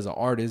blow up as an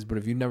artist, but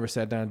if you never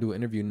sat down and do an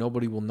interview,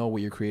 nobody will know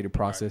what your creative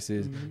process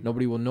is.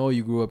 Nobody will know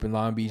you grew up in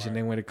Long Beach and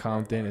then went to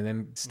Compton and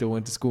then still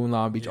went to school in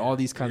Long Beach. All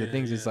these kinds of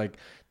things. It's like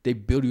they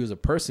build you as a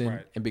person,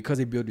 and because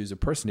they build you as a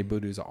person, they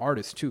build you as an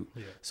artist too.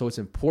 So it's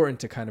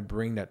important to kind of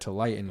bring that to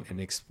light and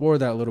explore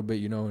that a little bit,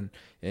 you know,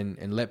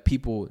 and let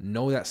people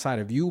know that side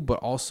of you, but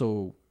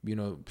also, you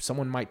know,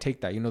 someone might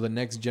take that, you know, the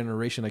next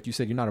generation, like you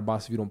said, you're not a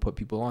boss if you don't put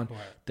people on.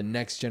 The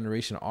next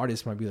generation of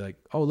artists might be like,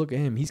 oh, look at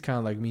him, he's kind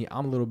of like me,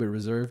 I'm a little bit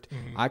reserved,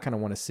 I kind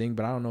of want to sing,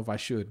 but I don't know if I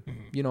should.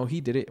 You know,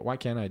 he did it, why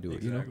can't I do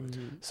it? You know?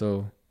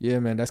 So yeah,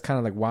 man, that's kind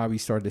of like why we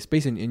started this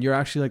space. And you're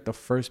actually like the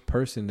first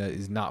person that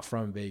is not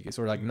from Vegas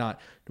or like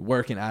not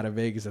working out of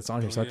Vegas that's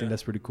on here. So I think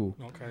that's pretty cool.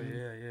 Okay,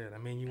 yeah. I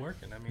mean, you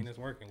working. I mean, it's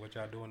working. What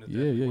y'all doing is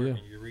definitely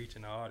working. You're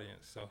reaching the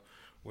audience. So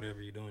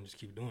whatever you're doing, just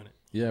keep doing it.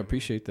 Yeah,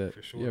 appreciate that.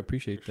 For sure. Yeah,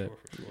 appreciate that.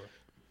 For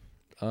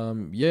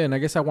sure. Yeah, and I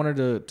guess I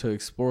wanted to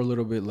explore a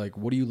little bit, like,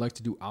 what do you like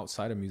to do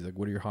outside of music?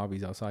 What are your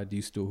hobbies outside? Do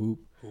you still hoop?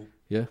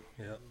 Yeah?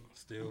 Yeah,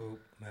 still hoop.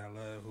 Man, I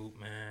love hoop,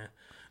 man.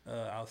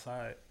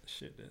 Outside,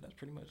 shit, that's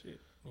pretty much it.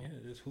 Yeah,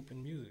 just hoop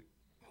music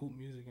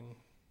and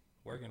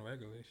working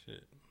regularly,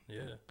 shit.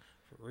 Yeah,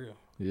 for real.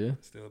 Yeah.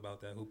 Still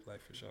about that hoop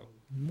life for sure.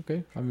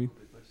 Okay, I mean.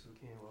 As much as we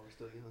can while we're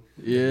still young.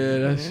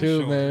 Yeah, that's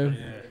true, man.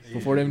 Yeah,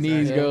 before them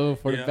knees go,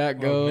 before the back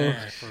go.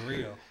 Man, for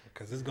real.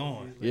 because it's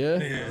gone. Yeah.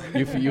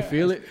 You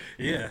feel it?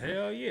 Yeah,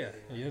 hell yeah.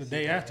 Yeah, the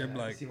day after, I'm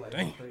like, see why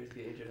dang. players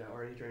get injured at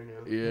our age right now.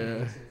 Yeah.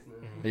 Makes sense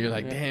now. And you're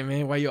like, damn,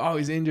 man, why you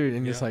always injured?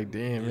 And it's like,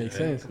 damn, makes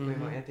sense. Complain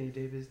about Anthony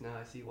Davis. Now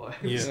I see why.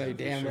 Yeah. Like,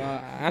 damn, bro.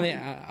 I mean,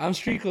 I'm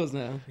street clothes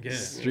now. Yeah.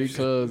 Street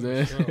clothes,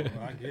 man. Sure.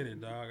 I get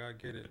it, dog. I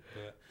get it.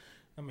 But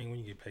I mean, when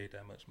you get paid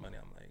that much money,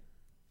 I'm like,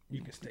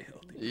 you can stay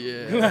healthy.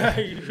 Yeah.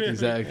 You feel me?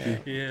 Exactly.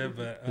 Yeah,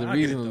 but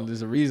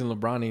There's a reason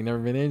LeBron ain't never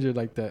been injured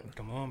like that.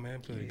 Come on, man.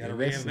 You gotta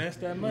Invest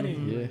reinvest that money.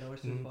 Yeah.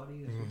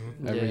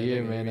 Every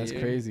year, man, that's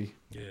crazy.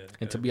 Yeah.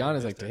 And to be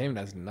honest, like to him,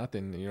 that's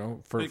nothing. You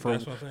know, for That's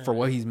what I'm saying. for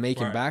what he's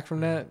making Right. back from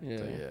that, Yeah.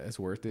 it's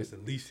worth It's it.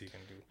 the least he can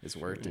do. It's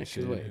worth Yeah, it. 'cause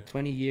Shit. what,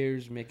 20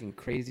 years making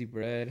crazy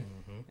bread,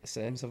 Mm-hmm.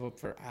 set himself up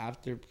for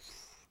after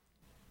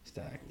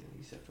stacked. Yeah,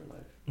 he's set for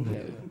life.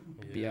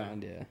 Yeah.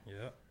 Beyond, yeah.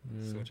 Yeah.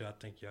 So what y'all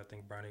think? Y'all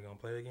think Bronny gonna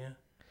play again?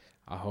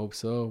 I hope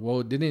so.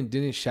 Well, didn't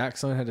Shaq's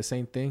son have the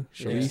same thing?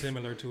 Yeah, Sharif.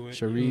 similar to it.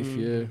 Sharif,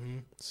 yeah. Mm-hmm.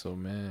 So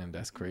man,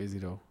 that's crazy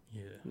though.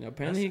 Yeah. No,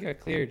 apparently he got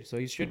cleared, so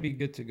he should be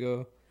good to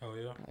go. Oh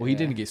yeah. Well, he Yeah.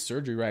 didn't get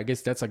surgery, right? I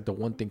guess that's like the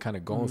one thing kind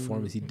of going for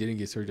him is he didn't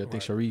get surgery. I think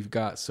Right. Sharif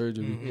got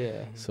surgery. Mhm.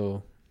 Yeah.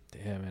 So,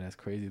 damn man, that's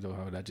crazy though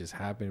how that just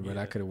happened. But Yeah.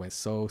 that could have went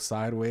so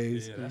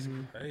sideways. Yeah, that's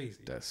Mhm. crazy.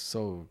 That's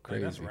so Like,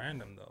 crazy. that's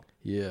random though.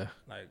 Yeah.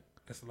 Like,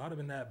 there's a lot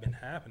of that been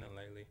happening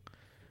lately.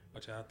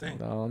 What y'all think?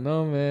 I don't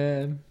know,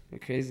 man. They're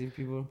crazy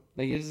people.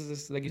 Like it's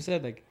just like you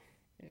said, like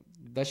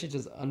that shit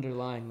just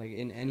underlying. Like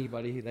in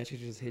anybody, that shit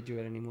just hit you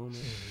at any moment.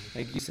 Mm-hmm.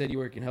 Like you said, you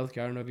work in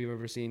healthcare. I don't know if you've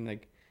ever seen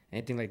like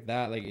anything like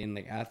that, like in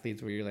like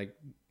athletes where you're like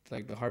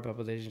the heart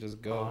palpitation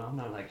just go. I'm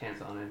not like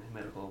hands-on in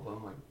medical, but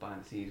I'm like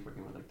behind the scenes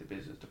working with like the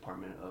business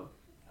department of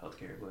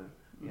healthcare. But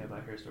yeah, but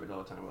I hear stories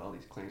all the time about all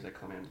these claims that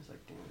come in. It's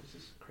like, damn, it's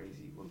just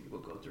crazy what people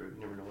go through.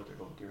 You never know what they're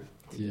going through.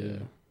 Yeah.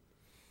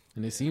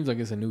 And it seems like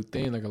it's a new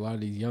thing. Like a lot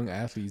of these young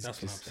athletes. That's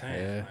just, what I'm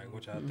saying. Yeah. Like,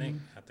 what y'all think?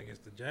 I think it's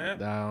the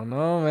jab. I don't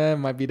know, man.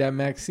 Might be that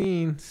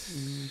vaccine.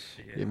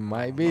 Shit, It I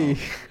might don't be.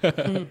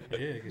 know.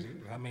 Yeah, because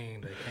I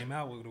mean, they came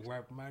out with the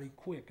rap mighty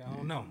quick. I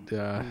don't know.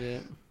 Yeah. Yeah.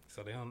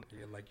 So they don't,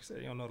 yeah, like you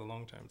said, you don't know the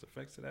long term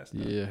effects of that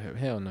stuff. Yeah.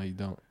 Hell no, you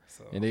don't.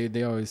 So And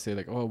they always say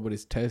like, oh, but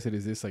it's tested.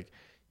 Is this like?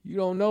 You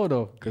don't know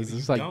though, because you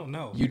it's like don't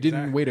know. you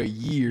didn't Exactly. wait a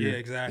year. Yeah,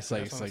 exactly. It's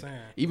like That's what I'm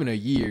saying. even a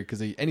year,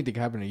 because anything can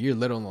happen in a year,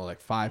 let alone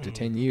like 5 to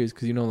 10 years.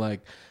 Because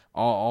like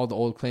all the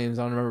old claims.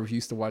 I don't remember if you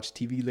used to watch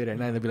TV late at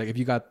night. They'd be like, if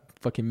you got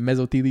fucking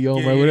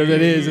mesothelioma or whatever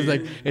that is,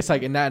 it's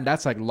like and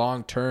that's like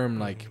long term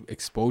like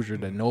exposure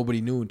that nobody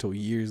knew until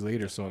years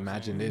later. So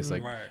imagine this,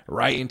 like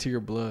right into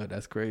your blood.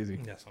 That's crazy.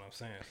 That's what I'm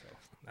saying. So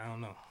I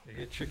don't know. It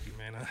get tricky,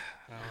 man.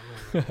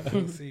 I don't know.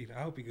 We'll see.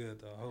 I hope he good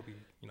though. I hope he,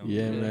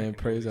 Yeah, back man. and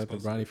Praise do out what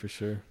to he's Bronny for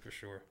sure. For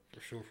sure.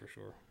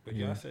 But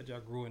Yeah. y'all said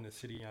y'all grew in the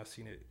city. Y'all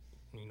seen it,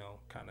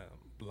 kind of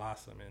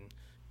blossom and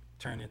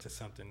turn into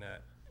something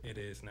that it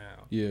is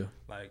now. Yeah.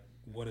 Like,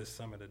 what is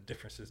some of the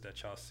differences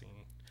that y'all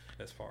seen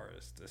as far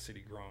as the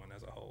city growing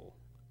as a whole?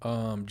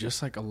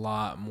 Just like a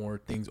lot more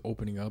things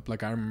opening up.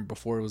 Like I remember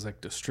before it was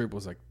like the strip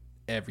was like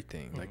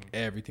everything. Like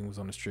everything was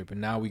on the strip,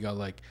 and now we got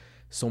like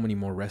so many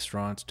more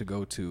restaurants to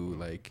go to.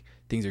 Like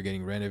things are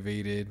getting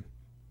renovated.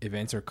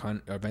 Events are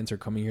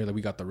coming here. Like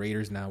we got the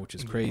Raiders now, which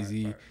is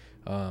crazy.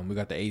 Right. We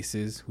got the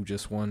Aces who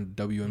just won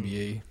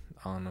WNBA.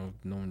 I don't know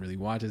if no one really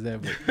watches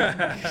that,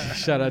 but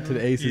shout out to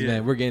the Aces,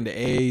 man. We're getting the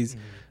A's.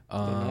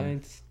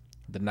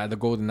 The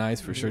Golden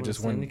Knights for sure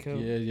just won.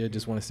 Yeah,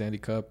 just won a Sandy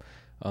Cup.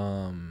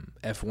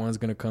 F1's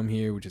gonna come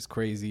here, which is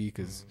crazy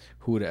because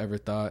who would have ever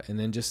thought? And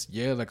then just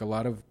like a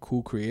lot of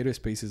cool creator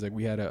spaces. Like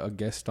we had a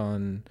guest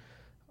on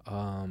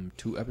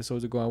 2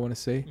 episodes ago, I want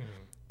to say.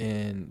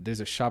 And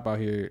there's a shop out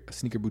here, a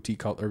sneaker boutique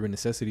called Urban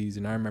Necessities,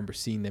 and I remember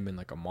seeing them in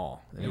like a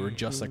mall, and they were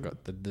just like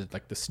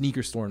the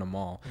sneaker store in a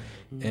mall.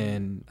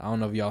 And I don't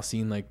know if y'all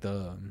seen like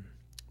the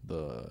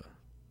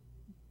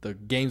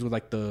games with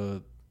like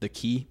the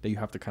key that you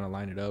have to kind of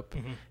line it up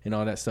and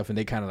all that stuff, and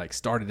they kind of like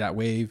started that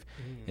wave,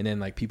 and then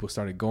like people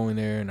started going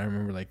there, and I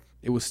remember like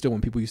it was still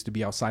when people used to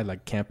be outside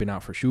like camping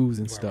out for shoes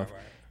and stuff,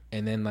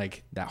 and then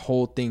like that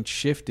whole thing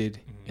shifted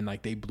and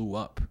like they blew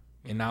up.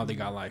 And now they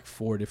got like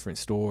 4 different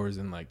stores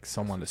and like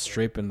some on the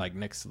strip and like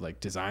next to like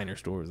designer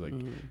stores, like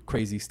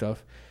crazy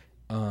stuff.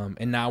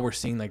 And now we're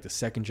seeing like the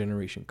second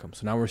generation come.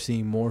 So now we're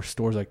seeing more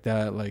stores like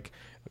that, like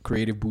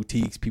creative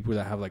boutiques, people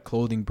that have like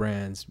clothing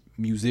brands,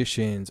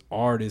 musicians,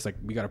 artists. Like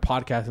we got a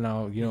podcast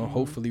now,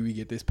 hopefully we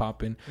get this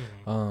popping.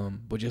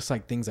 But just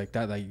like things like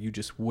that, like you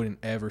just wouldn't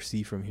ever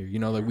see from here.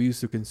 Like we used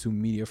to consume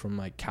media from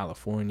like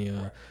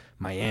California,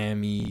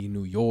 Miami,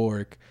 New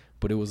York,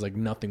 but it was like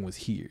nothing was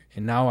here.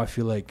 And now I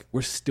feel like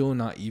we're still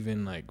not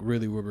even like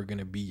really where we're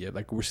gonna be yet.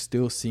 Like we're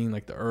still seeing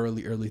like the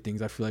early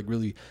things. I feel like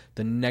really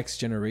the next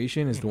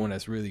generation is the one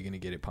that's really gonna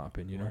get it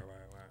popping, Right.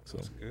 So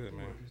That's good,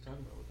 man. He was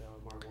talking about with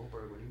Mark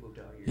Wahlberg when he moved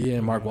out here. yeah,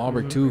 Mark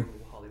Wahlberg too.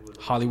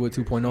 Hollywood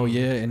 2.0,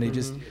 yeah, and they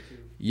just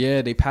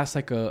they passed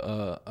like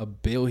a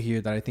bill here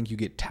that I think you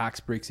get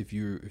tax breaks if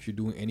you're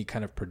doing any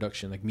kind of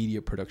production, like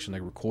media production,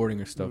 like recording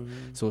or stuff.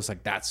 So it's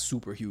like that's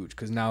super huge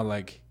because now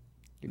like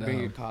you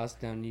bring your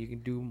costs down, you can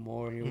do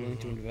more, and you're willing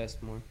to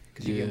invest more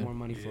because you get more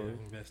money for it.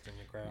 Invest in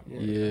your crowd.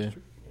 Yeah.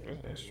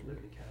 That's true.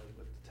 Living in Cali,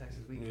 but the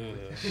taxes we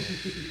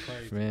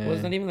Yeah. Man. Well,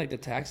 it's not even like the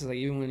taxes. Like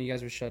even when you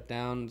guys were shut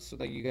down, so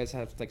like you guys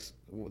have like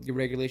your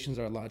regulations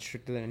are a lot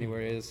stricter than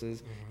anywhere else.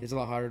 It's a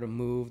lot harder to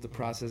move. The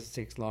process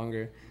takes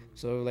longer.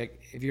 So like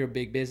if you're a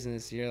big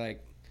business, you're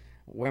like,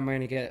 where am I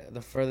gonna get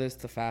the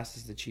furthest, the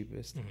fastest, the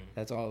cheapest?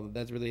 That's all.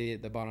 That's really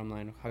the bottom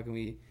line. How can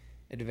we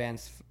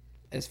advance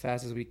as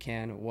fast as we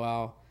can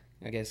while,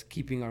 I guess,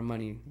 keeping our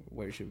money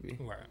where it should be?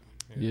 Right.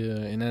 Yeah,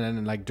 and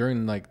then like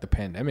during like the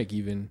pandemic,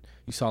 even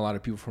you saw a lot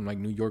of people from like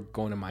New York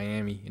going to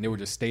Miami, and they would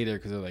just stay there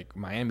because they're like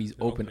Miami's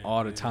open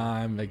all the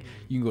time. Like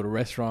you can go to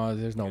restaurants,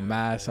 there's no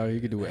masks, so you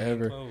can do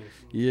whatever.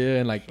 Yeah,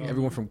 and like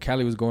everyone from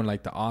Cali was going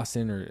like to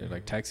Austin or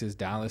like Texas,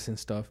 Dallas, and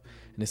stuff.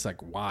 And it's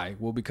like, why?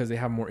 Well, because they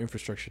have more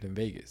infrastructure than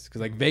Vegas. Because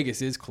like Vegas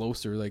is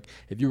closer. Like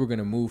if you were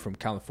gonna move from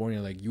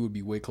California, like you would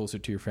be way closer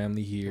to your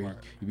family here. Right.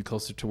 You'd be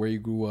closer to where you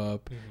grew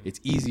up.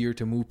 It's easier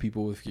to move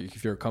people if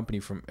you're a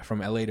company from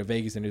LA to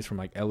Vegas than it is from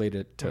like LA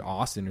to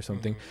Austin or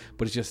something.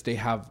 But it's just they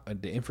have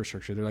the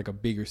infrastructure. They're like a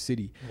bigger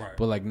city. Right.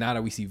 But like now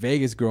that we see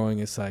Vegas growing,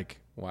 it's like,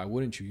 why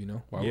wouldn't you? You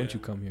know, why wouldn't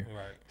you come here?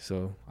 Right.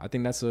 So I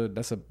think that's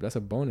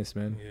a bonus,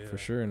 man, for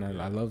sure. And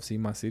I love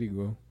seeing my city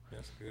grow.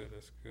 That's good.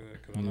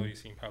 Because I know you've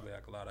seen probably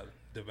like a lot of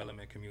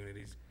development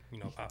communities, you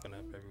know, popping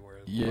up everywhere.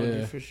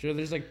 Yeah, for sure.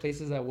 There's like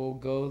places that we'll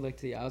go like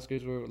to the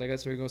outskirts where like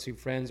that's where we go see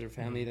friends or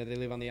family that they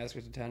live on the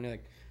outskirts of town. They're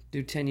like,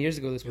 dude, 10 years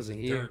ago this wasn't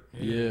here.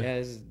 Yeah,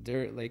 it's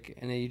dirt. Like,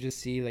 and then you just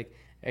see like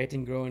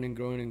everything growing and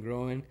growing and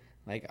growing.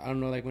 Like, I don't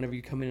know, like whenever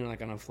you come in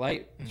like on a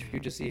flight, you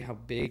just see how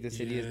big the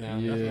city is now.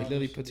 Yeah, it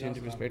literally puts you into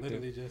perspective.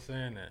 Literally just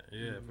saying that.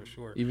 Yeah, for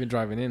sure. Even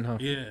driving in, huh?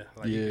 Yeah.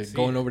 Like yeah,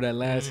 going over that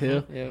last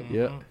hill. Yeah.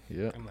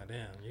 Yeah. I'm like,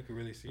 damn, you can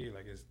really see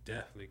like it's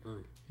definitely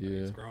grew. Yeah. Like,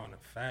 it's growing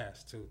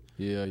fast too.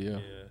 Yeah.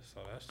 So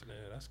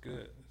that's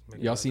good.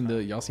 Y'all seen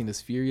the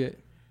Sphere yet?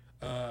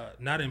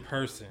 Not in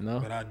person.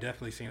 No? But I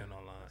definitely seen it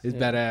online. It's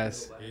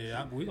badass.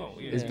 Yeah, we gonna.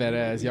 Yeah. It's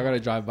badass. Y'all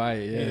gotta drive by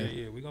it.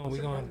 Yeah. We gonna.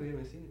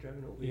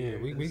 Yeah,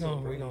 we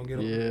gonna get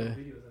over there.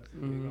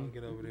 We gonna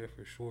get over there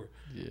for sure.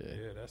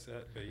 Yeah, that's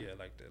that. But yeah,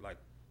 like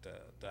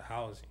the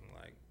housing,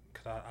 like,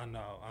 cause I don't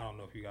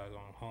know if you guys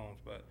own homes,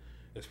 but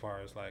as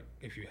far as like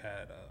if you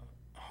had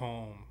a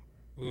home,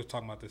 we were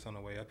talking about this on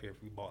the way up here.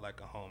 If we bought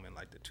like a home in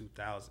like the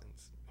 2000s,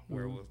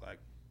 where it was like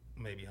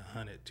maybe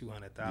 100,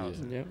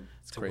 200,000 to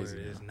crazy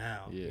where it is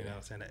now. You know what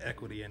I'm saying? The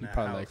equity in that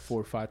probably house. like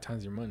 4 or 5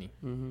 times your money.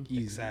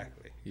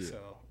 Exactly. Yeah.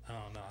 So I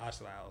don't know. I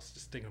was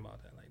just thinking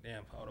about that. Like,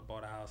 damn, if I would have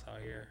bought a house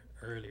out here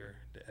earlier,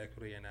 the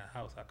equity in that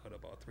house, I could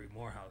have bought 3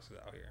 more houses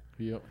out here.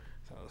 Yep.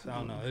 So I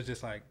don't know. It's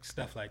just like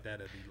stuff like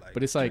that. It'd be like.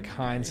 But it's like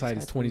hindsight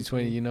is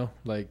 2020. You know,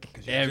 like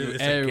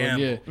everyone,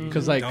 yeah.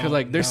 Because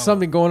like there's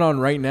something going on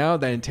right now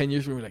that in 10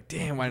 years we're like,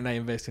 damn, why didn't I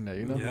invest in that?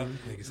 You know. Yep.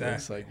 Exactly. So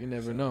it's like you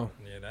never know.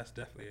 Yeah, that's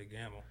definitely a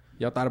gamble.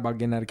 Y'all thought about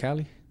getting out of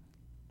Cali?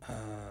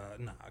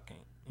 Nah, I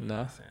can't.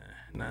 Nah. I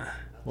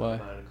thought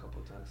about it a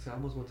couple times. So I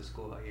almost went to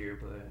school out here,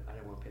 but I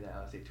didn't want to pay that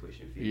out-of-state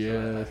tuition fee. Yeah.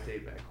 So I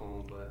stayed back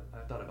home, but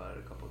I thought about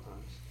it a couple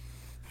times.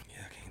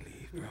 Yeah, I can't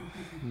leave, bro.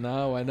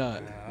 No, why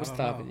not? What's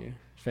stopping you?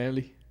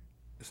 Family?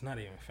 It's not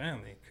even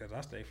family, because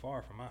I stay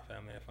far from my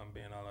family, if I'm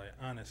being all the way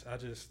honest. I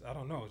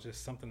don't know. It's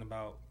just something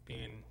about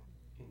being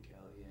in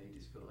Cali. Yeah, you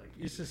just feel like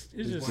it's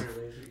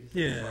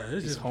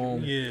just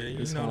home. Yeah, you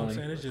it's know home. what I'm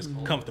saying. It's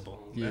just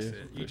comfortable. That's it.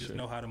 You just sure.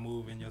 know how to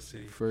move in your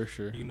city. For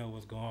sure. You know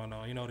what's going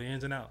on. You know the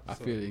ins and outs. I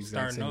feel the exact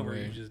starting same over,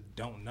 way. you just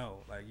don't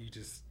know. Like you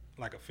just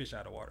like a fish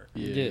out of water.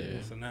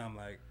 Yeah. So now I'm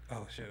like,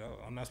 oh shit,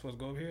 I'm not supposed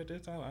to go over here at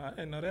this time. I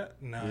didn't know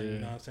that. Nah, you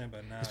know what I'm saying.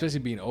 But now, especially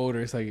being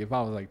older, it's like if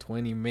I was like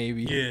 20,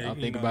 maybe I'll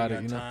think about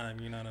it. You know, time.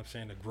 You know what I'm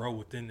saying, to grow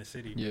within the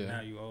city. But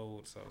now you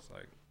old, so it's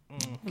like.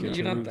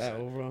 You're not that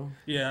old, bro.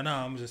 Yeah, no,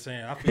 I'm just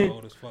saying I feel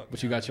old as fuck.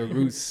 But you got your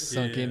roots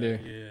sunk in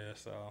there. Yeah,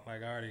 so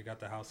like I already got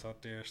the house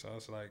up there, so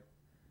it's like,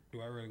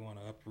 do I really want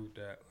to uproot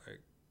that? Like,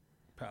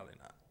 probably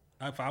not.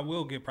 If I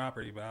will get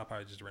property, but I'll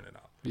probably just rent it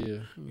out. Yeah,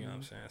 you know what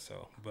I'm saying.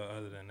 So, but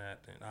other than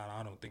that, then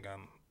I don't think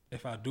I'm.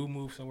 If I do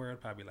move somewhere,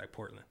 it'd probably be like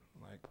Portland.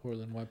 Like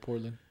Portland. Why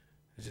Portland?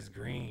 It's just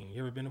green.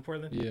 You ever been to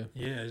Portland? Yeah.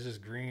 Yeah, it's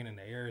just green and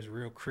the air is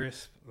real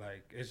crisp.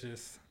 Like it's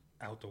just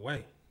out the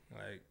way.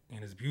 Like,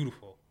 and it's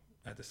beautiful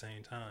at the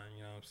same time,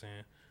 you know what I'm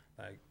saying?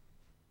 Like,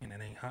 and it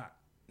ain't hot.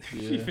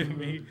 Yeah. You feel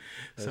me?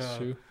 That's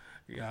true.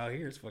 Out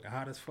here it's fucking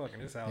hot as fuck,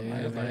 and it's out Yeah,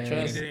 it's like man.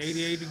 80 to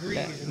 88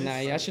 degrees. Nah,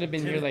 y'all should have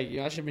been here like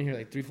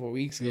 3-4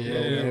 weeks ago. Yeah,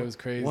 bro. it was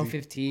crazy.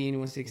 115,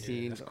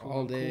 116 that's cool.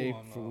 all day I'm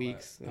cool. for I'm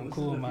weeks. I'm Wasn't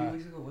cool. it a My few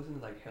weeks ago, wasn't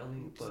it like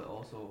helling, but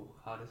also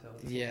hot as hell?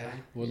 at the same Yeah.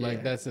 time? Well,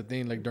 like that's the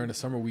thing. Like during the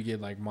summer, we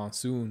get like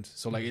monsoons,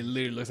 so like it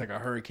literally looks like a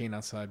hurricane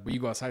outside. But you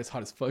go outside, it's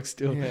hot as fuck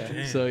still.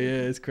 Yeah. So yeah,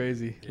 it's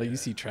crazy. Like Yeah. you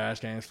see trash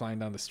cans flying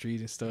down the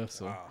street and stuff.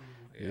 So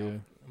yeah, yeah.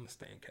 I'm gonna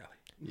stay in Cali.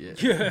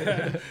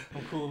 yeah,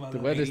 I'm cool about the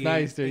weather's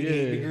nice there.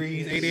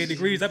 88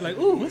 degrees. I'm like,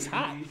 ooh, it's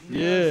hot.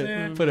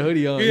 Yeah, put a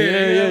hoodie on. Yeah, Yeah, you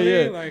know what I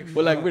yeah. mean? Like,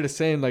 Well, like we're the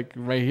same. Like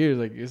right here,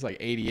 like it's like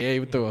 88.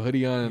 We throw a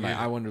hoodie on, and like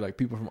I wonder, like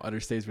people from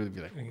other states would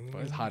be like, "Bro,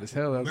 it's hot as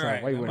hell." I was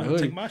like, "Why you wearing a I'm gonna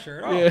hoodie?" take my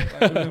shirt off. Yeah.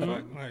 Like, what the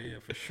fuck? Like, yeah,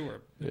 for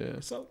sure. Yeah.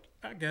 So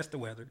I guess the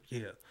weather.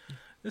 Yeah,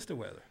 it's the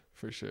weather.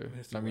 For sure.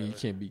 It's the I mean, you weather.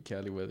 can't beat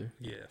Cali weather.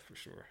 Yeah, for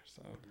sure.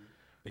 So,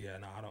 but yeah,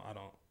 no,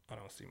 I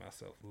don't see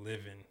myself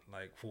living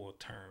like full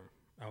term.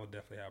 I would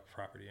definitely have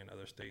property in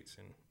other states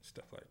and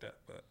stuff like that,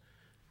 but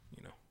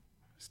you know,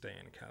 staying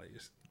in Cali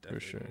is definitely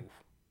For sure.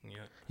 move.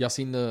 Yeah. Y'all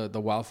seen the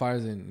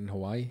wildfires in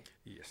Hawaii?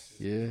 Yes.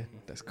 Yeah,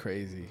 that's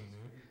crazy.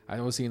 I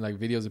was seeing like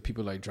videos of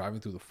people like driving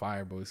through the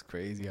fire, but it's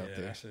crazy out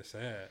there. That shit's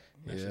sad.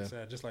 That shit's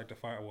sad. Just like the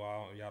fire.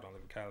 Well, y'all don't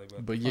live in Cali,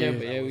 but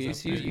yeah, we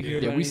see. You hear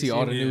about we it, see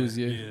all the news.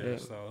 Yeah.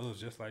 So it was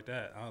just like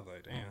that. I was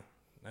like, damn.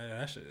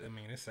 That shit. I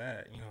mean, it's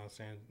sad. You know what I'm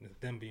saying?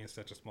 Them being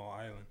such a small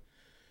island.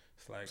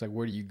 It's like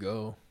where do you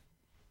go?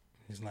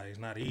 It's like it's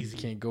not easy.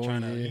 You can't go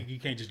you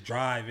can't just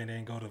drive and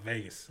then go to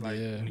Vegas. Like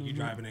you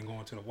driving and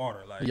going to the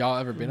water. Like y'all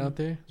ever been out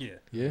there? Yeah.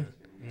 Yeah.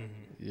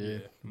 Yeah.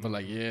 But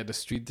like the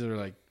streets are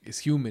like it's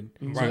humid,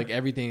 so like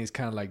everything is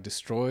kind of like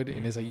destroyed,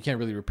 and it's like you can't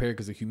really repair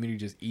because the humidity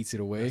just eats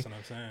it away. That's what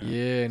I'm saying.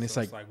 Yeah, and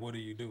so it's like what do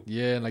you do?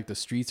 Yeah, and like the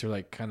streets are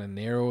like kind of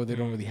narrow. They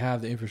don't really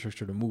have the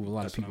infrastructure to move a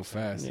lot of people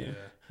fast.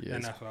 Yeah,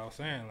 and that's what I was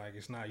saying. Like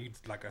it's not you.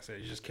 Like I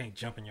said, you just can't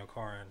jump in your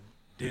car and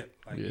dip.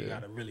 Like you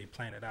gotta really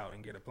plan it out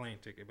and get a plane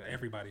ticket. But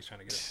everybody's trying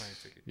to get a plane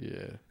ticket.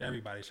 Yeah,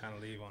 everybody's trying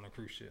to leave on a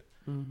cruise ship.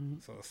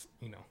 So it's,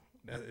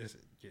 that is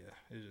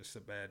it's just a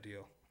bad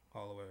deal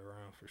all the way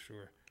around for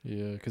sure.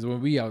 Yeah, because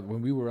when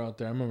we were out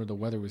there, I remember the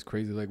weather was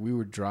crazy. Like we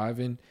were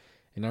driving,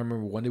 and I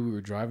remember one day we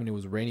were driving. It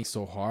was raining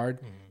so hard,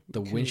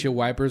 the windshield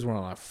wipers were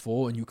on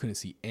full, and you couldn't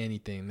see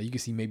anything. Like you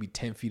could see maybe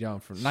 10 feet out in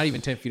front, not even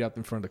 10 feet out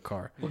in front of the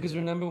car. Well, because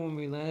remember when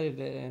we landed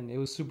and it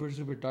was super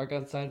super dark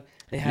outside.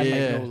 They had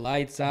like no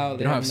lights out.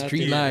 They don't have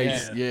street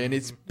lights. Yeah, and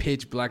it's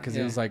pitch black because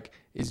it was like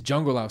it's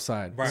jungle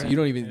outside. Right. So you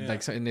don't even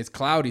like, and it's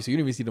cloudy, so you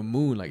don't even see the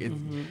moon. Like it,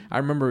 I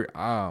remember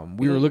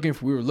we were looking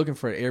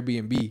for an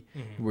Airbnb. We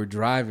were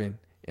driving.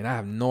 And I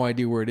have no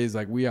idea where it is.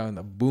 Like we are in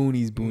the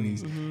boonies.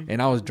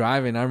 And I was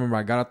driving. I remember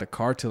I got out the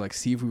car to like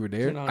see if we were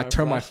there. I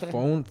turned my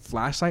phone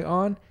flashlight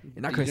on,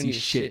 and I couldn't see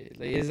shit.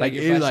 It was like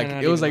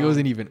it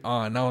wasn't even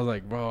on. And I was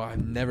like, bro,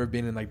 I've never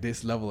been in like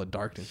this level of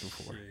darkness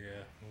before.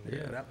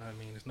 Yeah. I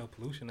mean, there's no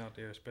pollution out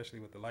there, especially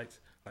with the lights.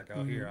 Like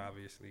out here,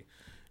 obviously,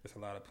 there's a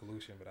lot of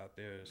pollution, but out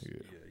there, you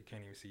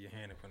can't even see your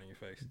hand in front of your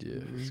face.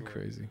 Yeah, it's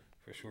crazy.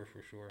 For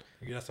sure.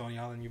 That's the only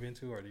island you've been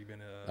to, or have you been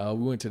to?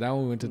 We went to that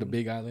one. We went to the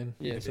Big Island.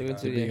 Yeah, so we went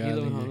to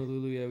Hilo and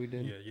Honolulu. Yeah, we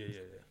did.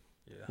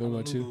 Yeah.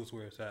 Honolulu's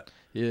where it's at.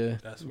 Yeah.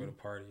 That's where the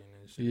partying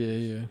is.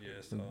 Yeah.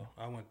 So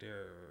I went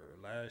there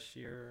last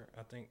year,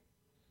 I think.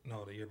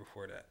 No, the year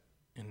before that,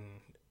 in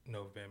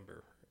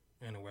November,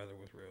 and the weather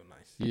was real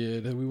nice.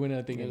 Yeah, we went,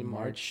 I think, in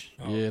March.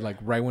 Like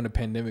right when the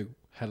pandemic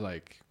had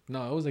it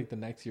was like the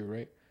next year,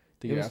 right?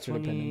 The year after the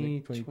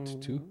pandemic,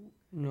 2022.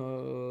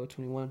 No,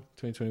 21.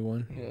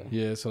 2021.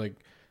 Yeah. So like,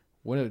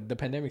 when the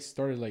pandemic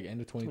started, like end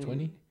of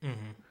 2020,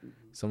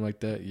 something like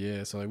that.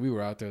 Yeah. So like we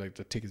were out there, like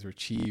the tickets were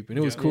cheap, and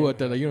it was cool out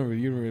there. Like we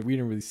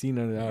didn't really see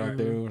none of that out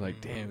there. We were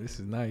like, damn, this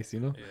is nice,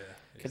 Yeah.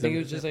 I think it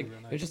was just like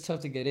it was just tough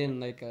to get in.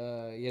 Like you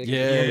had to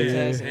get the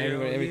test and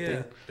everything.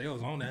 Yeah. They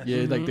was on that.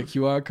 Yeah, like the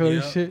QR code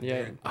and shit.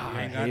 Yeah.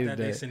 I hated that.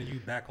 They sending you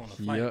back on the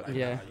flight. Like,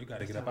 you got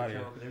to get up out of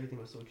here. Everything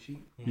was so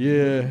cheap.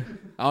 Yeah.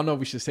 I don't know if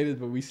we should say this,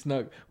 but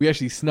we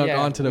actually snuck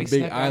onto the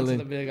Big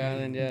Island. The Big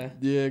Island, yeah.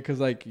 Yeah, because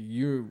like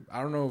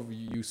I don't know if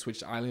you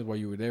switched islands while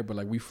you were there, but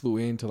like we flew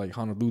into like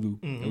Honolulu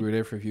and we were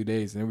there for a few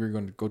days, and then we were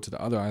going to go to the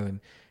other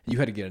island. You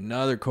had to get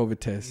another COVID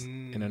test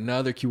and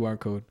another QR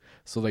code.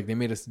 So like they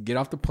made us get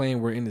off the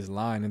plane. We're in this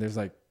line, and there's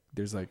like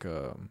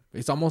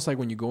it's almost like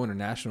when you go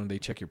international and they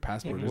check your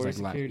passport. There's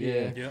like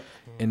security,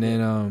 and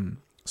then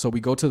so we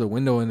go to the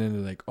window, and then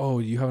they're like, oh,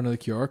 do you have another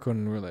QR code?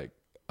 And we're like,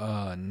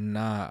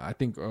 nah, I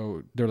think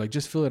they're like,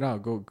 just fill it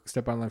out, go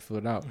step out of line, fill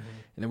it out. And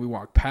then we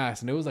walked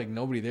past, and there was like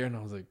nobody there, and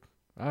I was like,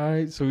 all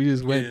right, so we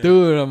just went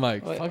through it. I'm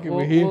like, fuck it,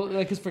 we're here. Well,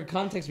 like, cause for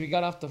context, we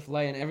got off the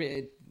flight,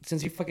 and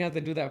since you fucking have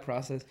to do that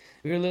process,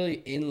 we were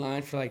literally in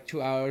line for like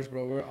 2 hours,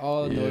 bro. We're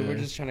all annoyed. We're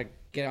just trying to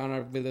get on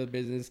our little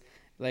business,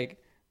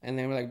 like, and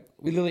then we're like,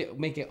 we literally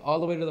make it all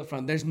the way to the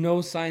front. There's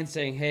no sign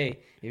saying, hey,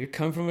 if you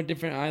come from a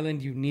different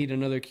island, you need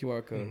another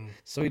QR code.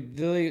 So we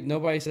literally,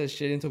 nobody says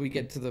shit until we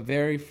get to the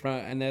very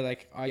front, and they're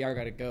like, oh, y'all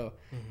gotta go.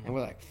 And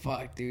we're like,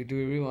 fuck, dude, do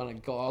we really want to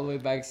go all the way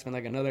back, spend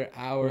like another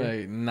hour?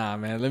 Like, nah,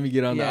 man, let me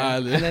get on the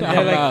island. And then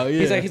they're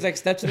like, he's like,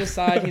 step to the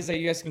side. He's like,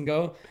 you guys can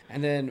go.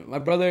 And then my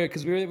brother,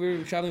 because we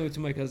were traveling with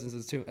two of my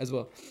cousins too, as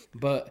well.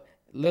 But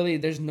literally,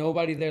 there's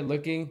nobody there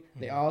looking.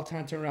 They all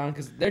turn around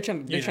because they're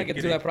trying to get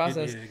through that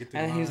process.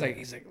 And he's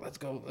like, let's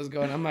go.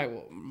 And I'm like,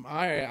 well, all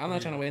right, I'm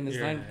not trying to wait in this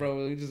line,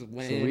 bro. We just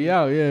went. So we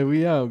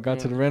out. Got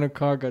to the rental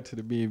car, got to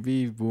the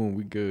B&B, boom,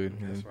 we good.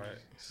 That's right.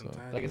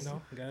 Sometimes, like,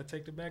 you gotta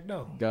take the back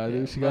door. Gotta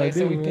do what you gotta do.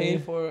 So we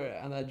paid for it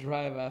on that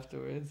drive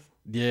afterwards.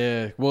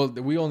 Yeah, well,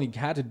 we only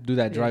had to do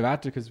that drive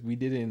after because we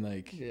didn't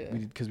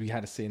because we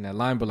had to sit in that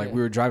line. But like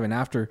we were driving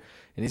after,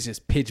 and it's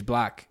just pitch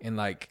black, and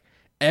like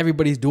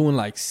everybody's doing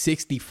like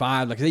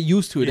 65. Like they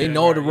used to it. Yeah, they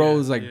know right, the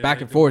roads yeah, like yeah, back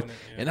they and forth. doing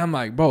it, yeah. And I'm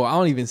like, bro, I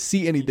don't even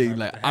see anything.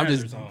 Like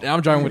the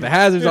I'm driving with the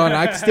hazards on. And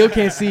I still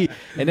can't see.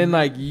 And then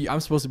like I'm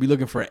supposed to be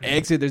looking for an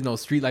exit. There's no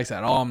street lights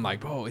at all. I'm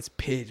like, bro, it's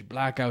pitch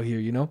black out here,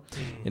 you know?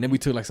 And then we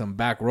took like some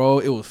back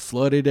road. It was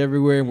flooded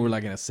everywhere. And we were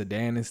like in a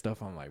sedan and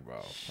stuff. I'm like,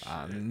 bro,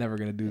 I'm never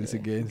going to do this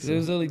again. It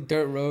was literally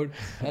dirt road.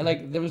 And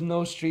like there was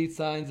no street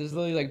signs. There's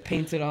literally like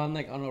painted on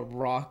like on a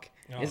rock.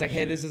 It's like,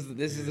 hey, this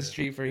is the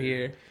street for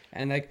here.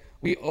 And like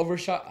we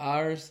overshot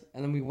ours,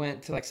 and then we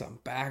went to like some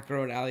back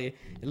road alley.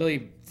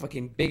 Literally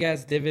fucking big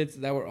ass divots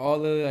that were all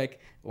literally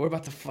like, we're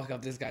about to fuck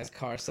up this guy's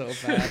car so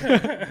bad.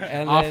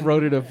 And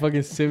off-roaded a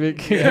fucking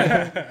Civic.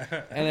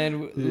 Yeah. And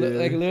then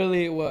like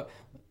literally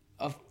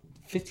a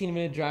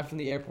 15-minute drive from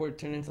the airport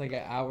turned into like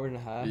an hour and a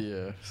half.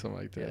 Yeah, something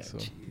like that. So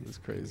it's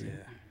crazy.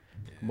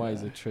 Yeah.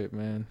 Why's a trip,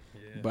 man?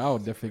 Yeah, But I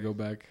would definitely go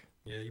back.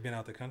 Yeah, you been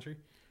out the country?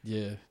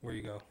 Yeah. Where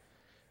you go?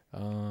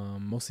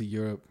 Mostly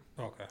Europe.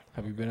 Okay.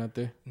 Have you been out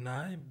there?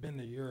 Nah, I ain't been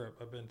to Europe.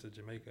 I've been to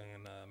Jamaica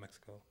and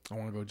Mexico. I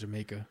want to go to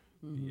Jamaica.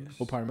 Yes.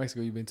 What part of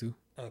Mexico you been to?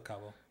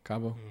 Cabo.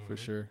 Cabo, for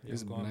sure. Yeah,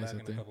 It's I'm going nice back out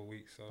in there. a couple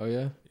weeks. So. Oh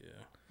yeah.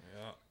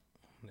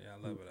 Yeah,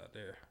 I love it out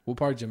there. What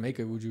part of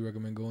Jamaica would you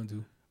recommend going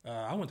to?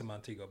 I went to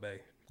Montego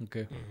Bay.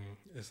 Okay.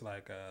 It's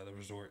like the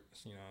resort.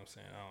 You know what I'm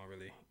saying? I don't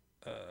really.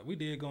 We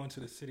did go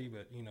into the city,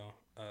 but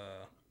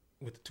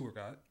with the tour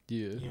guide.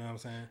 Yeah. You know what I'm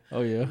saying?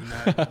 Oh yeah.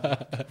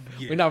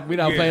 We're not We're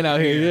not playing out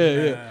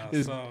here.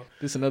 Yeah. So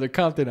This another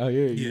Compton out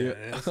here. yeah,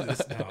 it's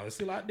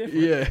a lot different.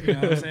 Yeah. You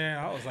know what I'm saying?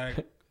 I was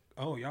like,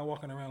 oh, y'all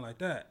walking around like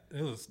that?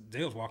 They was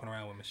walking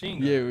around with machine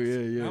guns.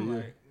 Yeah. I'm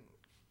like,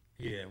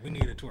 yeah, we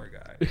need a tour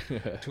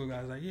guide. Tour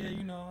guide's like,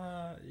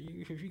 yeah,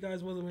 if you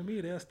guys wasn't with me,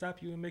 they'll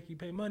stop you and make you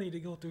pay money to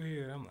go through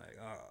here. I'm like,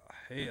 oh,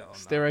 hell no.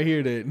 Stay right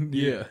here then.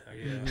 Yeah.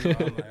 So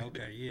I'm like,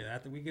 okay, yeah.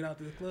 After we get out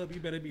to the club, you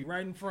better be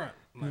right in front.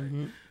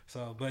 Like,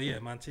 so, but yeah,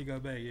 Montego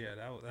Bay, yeah,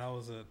 that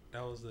was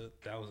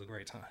a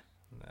great time.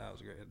 That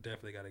was great.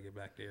 Definitely got to get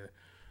back there.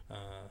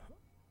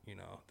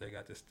 They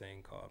got this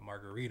thing called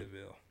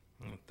Margaritaville.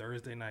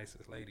 Thursday nights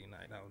is lady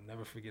night. I will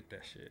never forget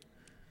that shit.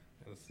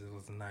 It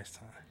was a nice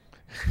time.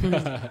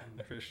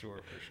 for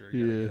sure.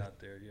 You gotta get out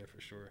there, yeah, for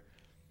sure.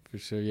 For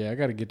sure, yeah. I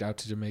gotta get out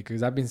to Jamaica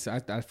because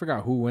I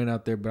forgot who went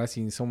out there, but I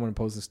seen someone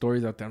posting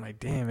stories out there. I'm like,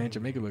 damn, man,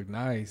 Jamaica look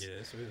nice. Yeah,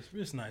 it's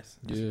nice.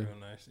 It's real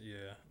nice.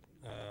 Yeah,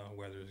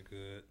 weather is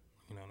good.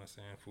 You know what I'm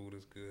saying? Food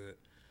is good,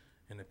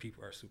 and the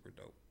people are super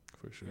dope.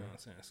 For sure. You know what I'm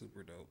saying?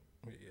 Super dope.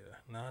 But yeah.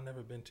 No, I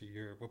never been to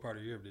Europe. What part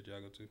of Europe did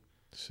y'all go to?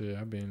 Shit,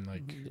 I've been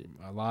like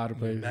a lot of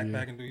places.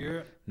 Backpacking through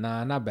Europe?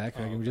 Nah, not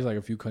backpacking. Just like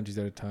a few countries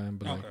at a time.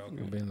 But Okay.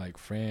 I've been like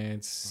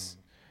France,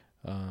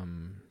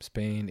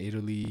 Spain,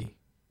 Italy,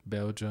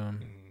 Belgium.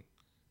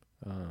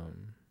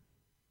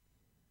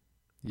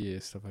 Yeah,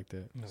 stuff like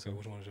that. Okay, So,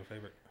 which one is your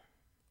favorite?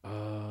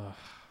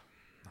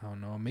 I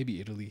don't know. Maybe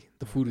Italy.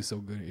 The food is so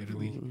good in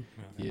Italy.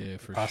 Yeah,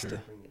 for Pasta. sure.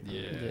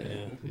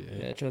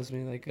 Yeah. Trust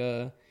me, like,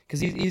 cause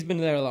he's been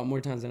there a lot more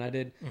times than I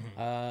did.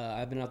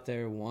 I've been out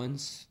there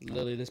once,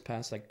 literally this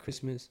past like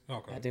Christmas.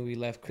 Okay. I think we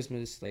left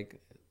Christmas like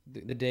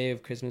the day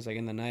of Christmas, like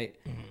in the night.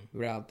 We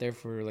were out there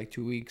for like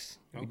 2 weeks.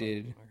 We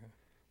did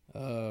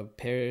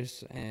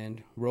Paris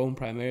and Rome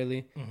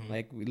primarily.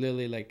 Like we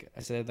literally, like I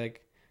said,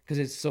 like, cause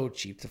it's so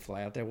cheap to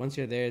fly out there. Once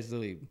you're there, it's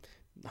literally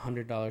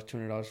 $100,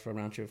 $200 for a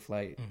round trip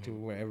flight to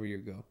wherever you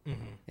go.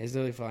 It's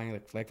literally flying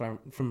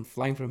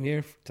flying from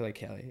here to like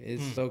Cali.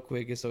 It's so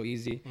quick. It's so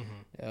easy.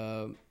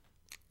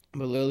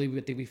 But literally,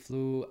 I think we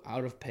flew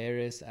out of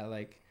Paris at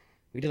like,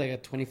 we did like a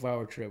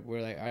 24-hour trip.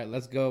 We're like, all right,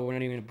 let's go. We're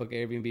not even gonna book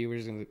Airbnb. We're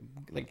just gonna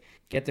like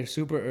get there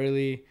super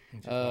early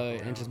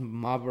and just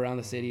mob around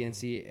the city and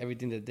see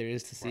everything that there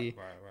is to see.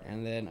 Right.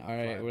 And then, all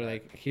right, we're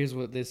like, here's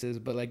what this is.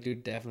 But like,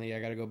 dude, definitely, I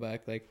gotta go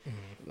back. Like,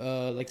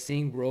 like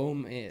seeing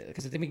Rome,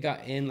 because I think we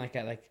got in like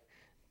at like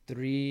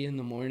 3 a.m,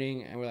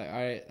 and we're like, all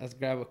right, let's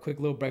grab a quick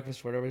little breakfast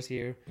for whatever's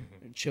here,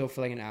 chill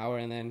for like an hour,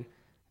 and then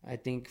I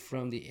think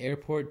from the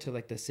airport to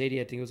like the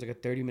city, I think it was like a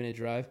 30-minute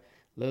drive.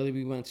 Literally,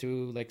 we went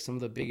to like some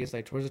of the biggest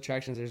like tourist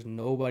attractions. There's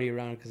nobody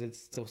around because it's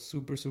still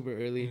super, super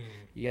early.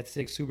 You get to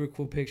take super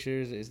cool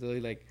pictures. It's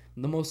literally like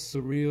the most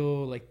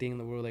surreal like thing in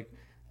the world. Like,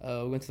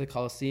 we went to the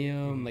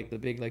Colosseum, like the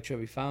big like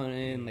Trevi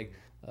Fountain, like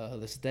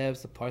the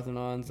steps, the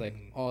Parthenons, like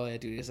all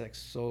that, dude. It's like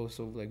so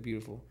like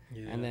beautiful.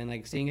 And then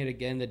like seeing it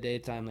again the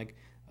daytime, like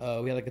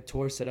we had like a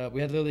tour set up.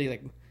 We had literally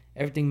like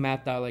everything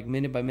mapped out like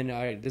minute by minute.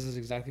 All right, this is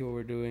exactly what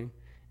we're doing.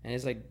 And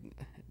it's like,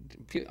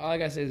 all I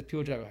gotta say is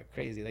people drive like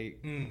crazy.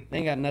 Like, they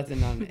ain't got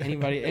nothing on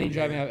anybody, any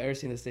driving I've ever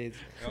seen in the States.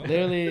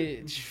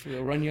 Literally,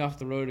 they'll run you off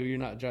the road if you're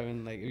not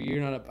driving. Like, if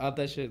you're not out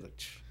that shit, like,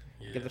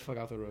 get the fuck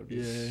off the road.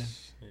 Yeah.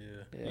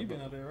 You've been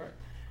out there, right?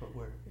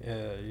 Where?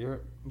 Yeah,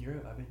 Europe.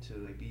 I've been to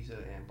like Ibiza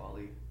and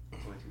Bali.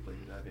 That's only 2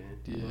 places I've been.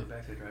 Going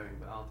back to driving,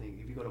 but I don't think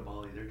if you go to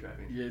Bali, they're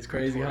driving. Yeah, it's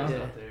crazy, huh?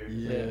 Out there.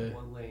 Yeah.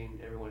 One lane,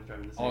 everyone's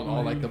driving the same.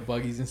 All like the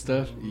buggies and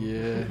stuff.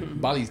 Yeah,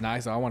 Bali's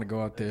nice. I want to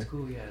go out there. It's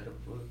cool. Yeah, the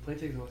plane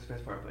ticket's the most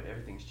expensive part, but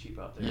everything's cheap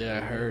out there. Yeah,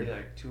 I heard.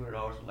 Like $200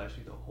 will last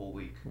you the whole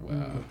week.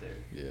 Wow. Out there.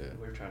 Yeah.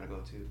 We're trying to go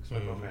too because my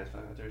girlfriend's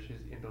flying out there. She's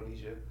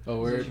Indonesia. Oh,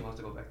 so where? she wants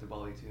to go back to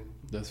Bali too.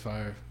 That's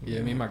fire.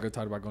 Yeah, me and my girl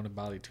talked about going to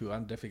Bali too.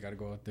 I'm definitely got to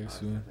go out there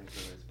soon.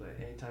 But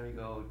anytime you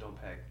go, don't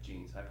pack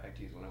jeans. I packed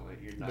jeans when I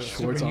went. You're not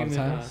shorts all the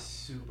time. It's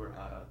super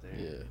hot out there.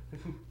 Yeah.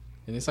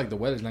 And it's like the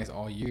weather's nice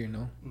all year, you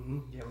know? Mm-hmm.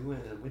 Yeah, we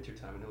went in the winter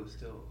time and it was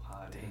still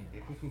hot.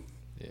 Damn.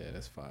 Yeah,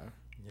 that's fire.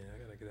 Yeah,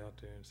 I gotta get out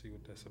there and see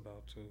what that's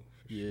about too.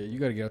 Yeah, you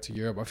gotta get out to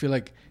Europe. I feel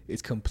like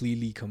it's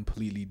completely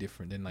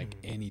different than like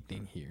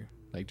anything here.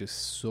 Like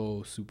just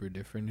so super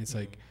different. It's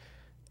like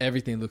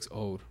everything looks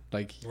old.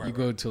 Like you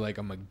go to like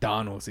a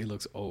McDonald's, it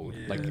looks old.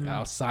 Yeah. Like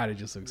outside, it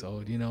just looks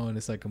old, you know? And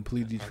it's like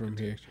completely different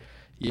from here.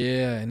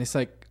 Yeah, and it's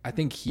like I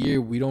think here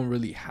we don't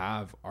really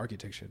have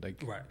architecture.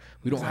 Like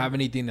we don't have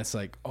anything that's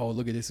like, oh,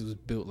 look at this, it was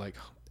built like,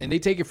 and they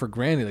take it for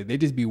granted. Like they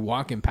just be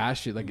walking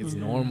past shit like it's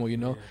normal, you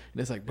know.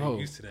 And it's like, bro,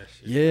 used to that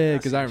shit. Yeah,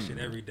 because I shit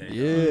every day.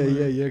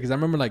 Yeah. Because I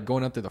remember like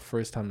going up there the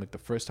first time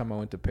I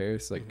went to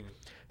Paris, like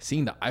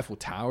seeing the Eiffel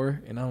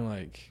Tower, and I'm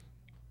like,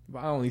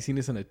 I only seen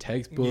this in a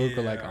textbook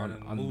or like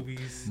on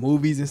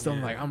movies and stuff.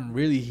 Like I'm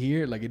really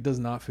here. Like it does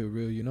not feel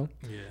real, you know.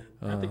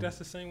 I think that's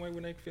the same way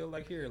when they feel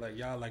like here. Like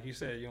y'all, like you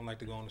said, you don't like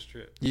to go on the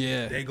strip.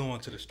 Yeah, they go on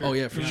to the strip. Oh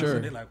yeah, for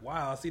sure. They're like,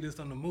 wow, I see this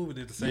on the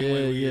movie. It's the same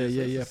way.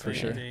 Yeah, for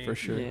sure.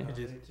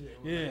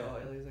 Yeah.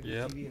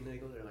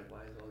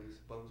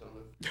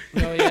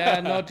 No, yeah,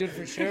 no, dude,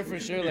 for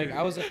sure. Like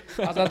I was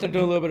out there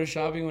doing a little bit of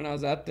shopping when I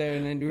was out there,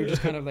 and then we were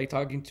just kind of like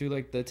talking to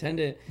like the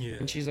attendant,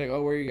 and she's like,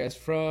 "Oh, where are you guys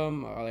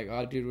from?" Or like,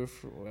 "Oh, dude,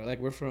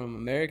 we're from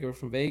America, we're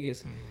from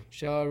Vegas."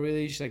 She's like, "Oh,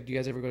 really?" She's like, "Do you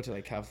guys ever go to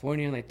like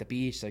California and like the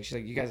beach?" Like she's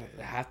like, "You guys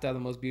have to have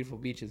the most beautiful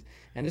beaches."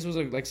 And this was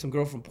like some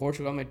girl from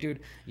Portugal. I'm like, "Dude,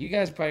 you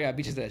guys probably got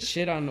beaches that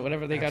shit on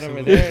whatever they got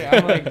over there."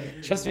 I'm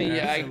like, "Trust me,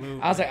 yeah."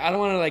 I was like, "I don't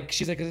want to like."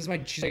 She's like, "Cause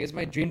it's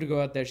my dream to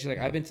go out there." She's like,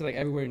 "I've been to like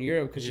everywhere in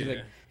Europe," because she's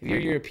like, if you're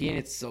European,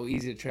 it's so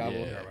easy to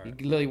travel. You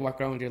can literally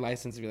walk around with your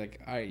license and be like,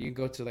 all right, you can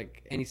go to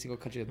like any single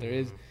country that there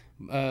is.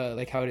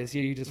 Like how it is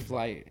here, you just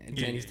fly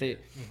into any state.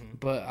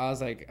 But I was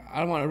like, I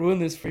don't want to ruin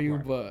this for you,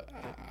 but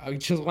I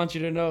just want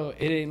you to know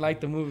it ain't like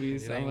the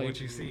movies. It ain't like,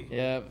 what you see.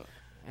 Yeah.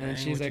 And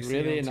she's like,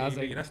 really? And I was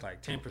like, that's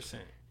like 10%.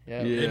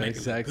 Yeah,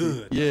 exactly.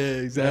 Good. Yeah,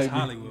 exactly. That's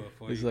Hollywood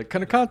for you. It's like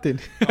kind of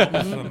content.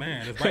 Oh,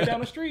 man, it's right down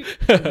the street.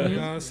 You know what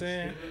I'm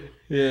saying?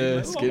 Yeah,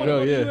 like, Skid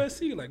Row, yeah.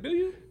 USC, like, do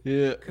you?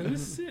 Yeah. Because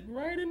it's sitting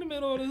right in the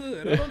middle of the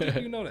hood. I don't think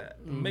you know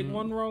that. Make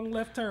one wrong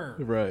left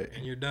turn. Right.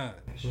 And you're done.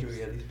 That's true,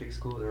 yeah. These big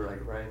schools are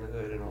like right in the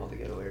hood and all the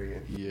ghetto area.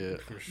 Yeah.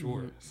 For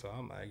sure. So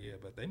I'm like, yeah,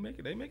 but they make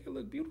it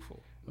look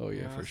beautiful. Oh, yeah,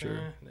 you know for sure.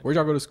 Saying? Where'd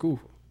y'all go to school?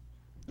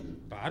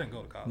 But I didn't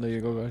go to college. No,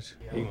 you go, guys?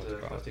 Yeah, I went to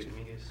Cal State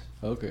Dominguez.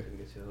 Okay.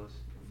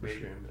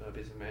 Major in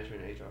business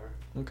management and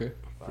HR. Okay.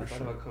 I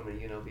thought about coming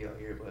to UNLV out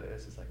here, but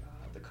it's just like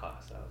the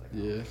cost. I was like,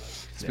 yeah.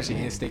 Especially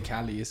in state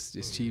Cali,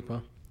 it's cheap,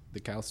 huh?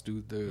 The Cal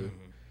Stu,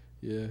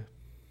 yeah. Yeah,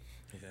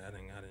 I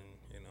didn't,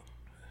 you know.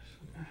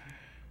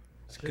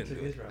 I should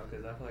take this route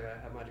because I feel like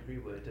I have my degree,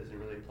 but it doesn't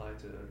really apply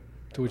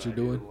to what you're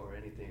doing or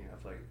anything.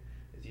 I feel like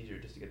it's easier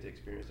just to get the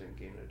experience and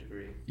gain a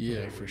degree.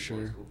 Yeah, for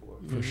sure.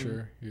 For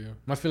sure, yeah.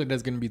 I feel like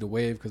that's gonna be the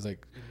wave because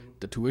like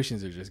the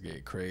tuitions are just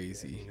getting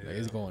crazy. Like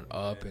it's going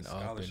up and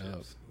up and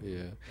up.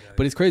 Yeah,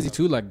 but it's crazy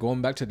too. Like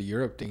going back to the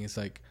Europe thing, it's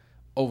like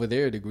over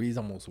there a degree is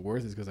almost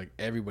worth it because like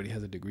everybody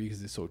has a degree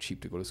because it's so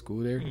cheap to go to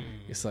school there.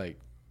 It's like,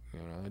 you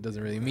know, it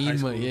doesn't really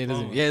mean much. Yeah, it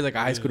doesn't. Yeah, it's like a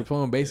high school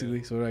diploma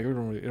basically. So like it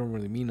don't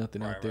really mean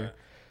nothing out there.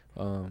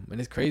 And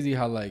it's crazy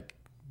how like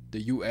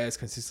the U.S.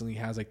 consistently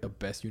has like the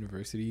best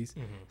universities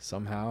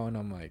somehow, and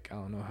I'm like, I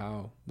don't know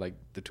how. Like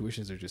the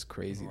tuitions are just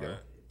crazy though.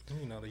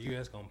 You know, the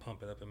U.S. gonna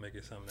pump it up and make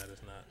it something that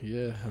it's not.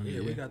 Yeah, I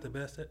mean, we got the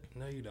best.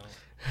 No, you don't.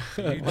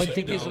 I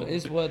think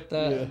it's what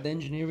the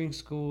engineering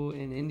school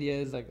in India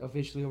is like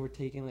officially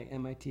overtaking like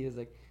MIT as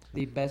like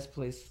the best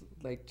place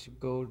like to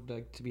go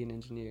like to be an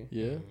engineer.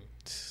 Yeah.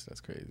 That's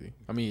crazy.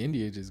 I mean,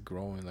 India is just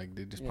growing. Like,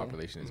 their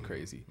population is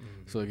crazy.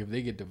 So, like, if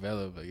they get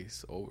developed, like,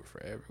 it's over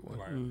for everyone.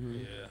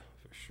 Right. Yeah,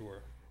 for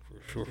sure.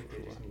 I think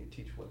they just need to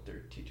teach what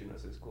they're teaching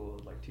us in school.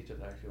 Like, teach us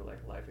actual, like,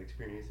 life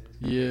experiences.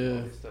 Yeah.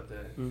 All this stuff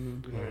that we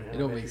learn in it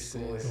don't make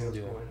school, sense.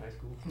 in high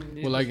school.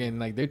 Well, like, and,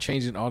 like, they're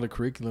changing all the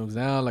curriculums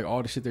now. Like,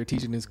 all the shit they're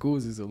teaching in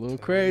schools is a little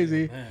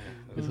crazy.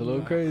 It's a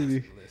little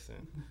crazy.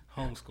 Listen,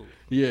 homeschool.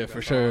 Yeah,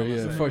 for sure.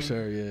 Yeah, for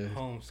sure. Yeah.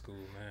 Homeschool,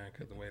 man.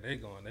 Because the way they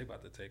going, they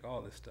about to take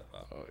all this stuff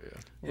out. Oh,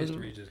 yeah.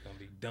 History just going to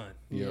be done.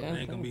 Yeah. There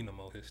ain't going to be no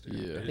more history.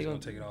 Yeah. They're just going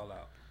to take it all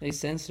out. They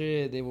censor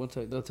it. They won't.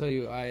 They'll tell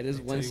you, all right, this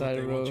is one side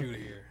of the road.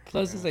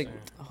 Plus, it's like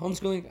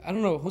homeschooling. I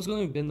don't know.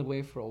 Homeschooling has been the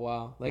way for a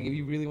while. Like, if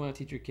you really want to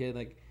teach your kid,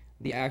 like,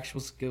 the actual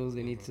skills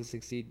they need to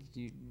succeed,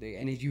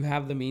 and if you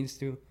have the means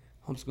to,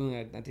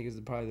 homeschooling, I think is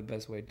probably the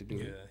best way to do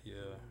it. Yeah.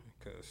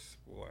 Because,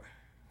 boy,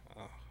 I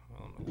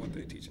don't know what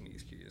they're teaching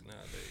these kids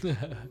nowadays.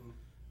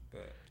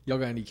 But y'all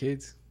got any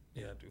kids?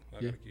 Yeah, I do.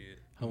 I got a kid.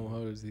 How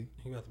old is he?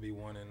 He about to be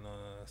 1 in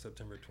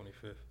September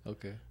 25th.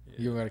 Okay. Yeah.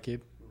 You don't got a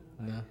kid?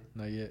 No,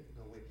 not yet.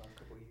 Don't wait about a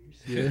couple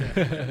years.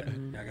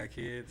 Yeah. Y'all got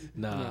kids?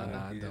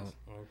 Nah, I kids. don't.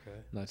 Okay.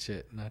 Not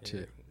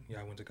yet.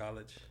 Y'all went to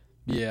college?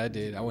 Yeah, I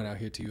did. I went out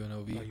here to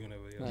UNLV. Oh,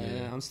 UNLV.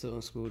 Yeah, I'm still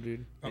in school,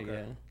 dude. Okay.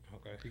 Like,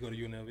 Okay. You go to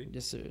UNLV?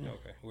 Yes, sir.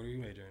 Okay. What are you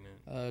majoring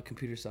in?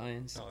 Computer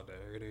science. Oh,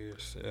 there it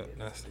is. Yep.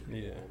 That's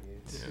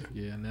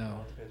Yeah,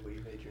 now. Depends what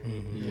you major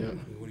Mm-hmm. in. Yeah.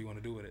 What do you want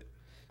to do with it?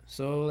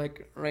 So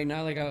like right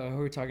now, like we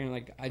were talking,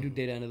 like I do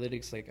data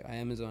analytics, like at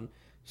Amazon.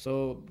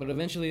 So, but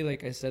eventually,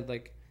 like I said,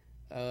 like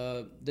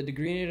the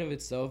degree in and of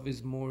itself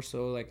is more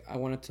so like I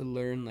wanted to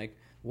learn like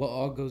what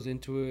all goes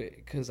into it,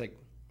 because like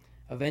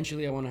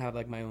eventually I want to have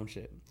like my own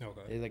shit.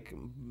 Okay.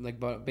 Like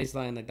but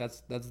baseline, like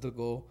that's the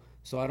goal.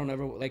 So I don't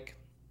ever like.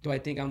 Do I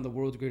think I'm the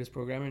world's greatest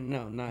programmer?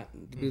 No, not.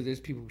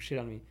 There's people who shit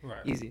on me. Right.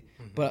 Easy.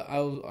 Mm-hmm. But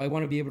I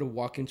want to be able to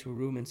walk into a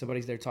room and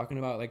somebody's there talking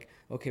about like,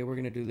 okay, we're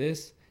gonna do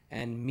this,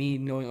 and me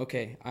knowing,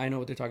 okay, I know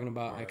what they're talking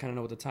about. Right. I kind of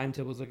know what the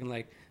timetable's looking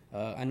like.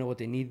 I know what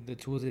they need, the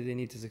tools that they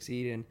need to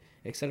succeed, and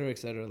et cetera, et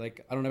cetera.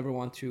 Like I don't ever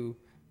want to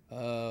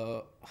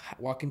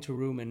walk into a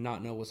room and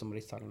not know what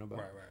somebody's talking about.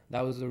 Right.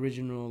 That was the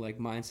original like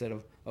mindset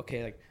of,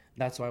 okay, like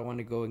that's why I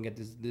wanted to go and get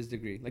this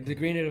degree. Like the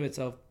degree in and of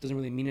itself doesn't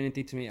really mean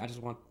anything to me.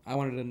 I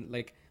wanted to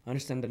like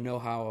understand the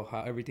know-how of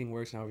how everything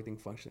works and how everything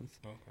functions.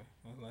 Okay.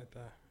 I like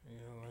that. Yeah,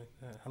 I like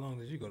that. How long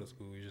did you go to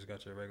school? You just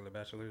got your regular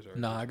bachelor's? Or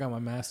Nah, I got my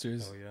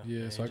master's. Oh, yeah?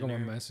 Yeah, so I got my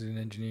master's in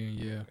engineering,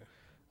 yeah.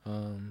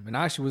 Okay. And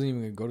I actually wasn't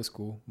even going to go to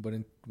school, but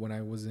when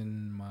I was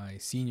in my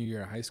senior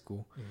year of high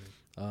school,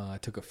 I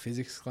took a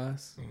physics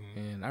class,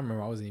 and I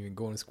remember I wasn't even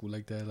going to school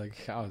like that.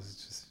 Like, I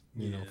was just,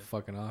 you know,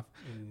 fucking off.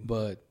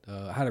 But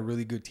I had a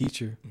really good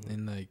teacher,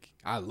 and, like,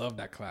 I loved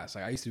that class.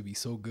 Like, I used to be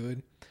so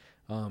good.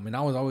 And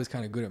I was always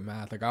kind of good at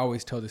math. Like, I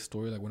always tell this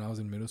story, like, when I was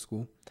in middle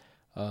school.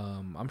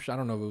 I'm sure, I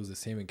don't know if it was the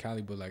same in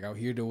Cali, but, like, out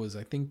here there was,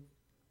 I think,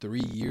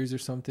 3 years or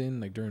something,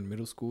 like, during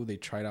middle school. They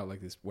tried out,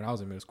 like, this, when I was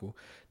in middle school,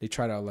 they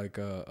tried out, like,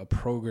 a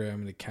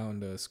program in the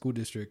county school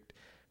district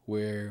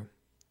where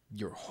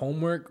your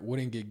homework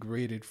wouldn't get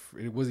graded.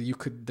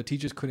 The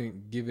teachers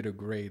couldn't give it a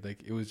grade.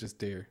 Like, it was just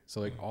there.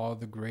 So, like, all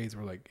the grades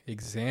were, like,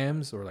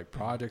 exams or, like,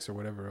 projects or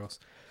whatever else.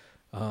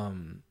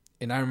 And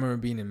I remember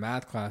being in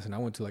math class, and I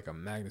went to, like, a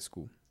magnet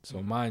school. So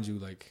mind you,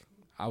 like,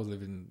 I was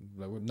living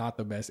like not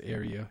the best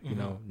area, you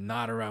know,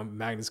 not around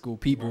magnet school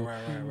people.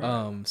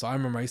 Right. So I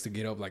remember I used to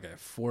get up like at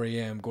 4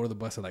 a.m., go to the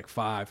bus at like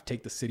 5,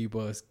 take the city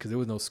bus because there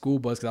was no school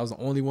bus because I was the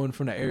only one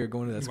from the area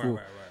going to that school.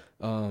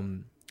 Right.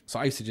 So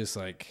I used to just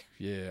like,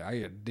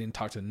 I didn't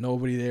talk to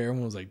nobody there.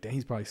 Everyone was like, dang,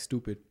 he's probably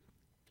stupid.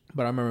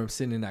 But I remember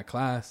sitting in that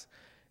class,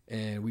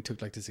 and we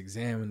took like this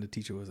exam, and the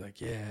teacher was like,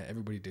 yeah,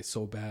 everybody did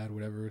so bad,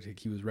 whatever. Like,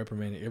 he was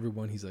reprimanding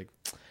everyone. He's like,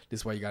 this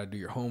is why you got to do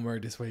your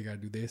homework. This is why you got to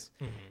do this.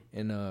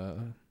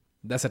 And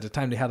that's at the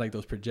time they had like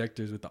those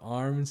projectors with the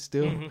arms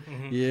still.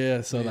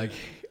 Yeah. So like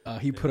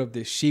he put up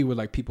this sheet with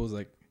like people's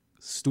like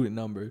student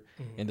number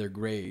and their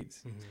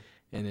grades.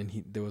 And then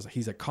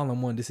he's like,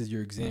 column 1, this is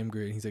your exam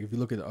grade. And he's like, if you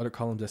look at the other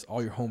columns, that's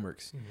all your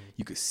homeworks.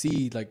 You could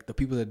see like the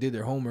people that did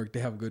their homework, they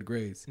have good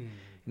grades.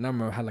 And I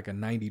remember I had like a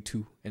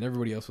 92, and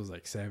everybody else was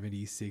like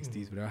 70s,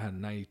 60s, but I had a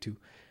 92.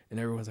 And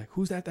everyone's like,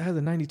 who's that has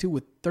a 92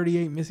 with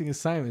 38 missing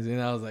assignments? And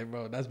I was like,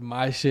 bro, that's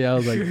my shit. I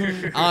was like,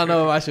 I don't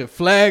know if I should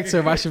flex or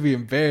if I should be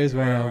embarrassed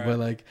right now. But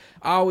like,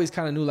 I always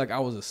kind of knew like I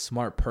was a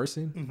smart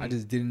person. I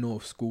just didn't know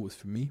if school was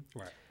for me.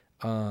 Right.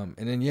 And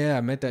then,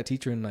 I met that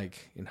teacher in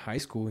high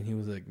school, and he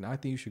was like, nah, I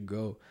think you should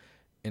go.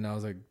 And I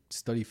was like,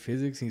 study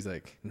physics? He's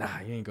like, nah,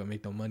 you ain't gonna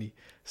make no money.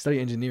 Study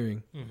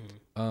engineering.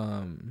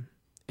 And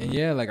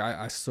like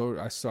I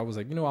was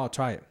like, you know, I'll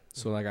try it.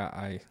 So like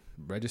I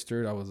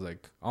registered. I was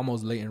like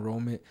almost late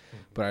enrollment,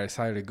 but I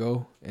decided to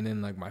go. And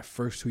then like my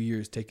first 2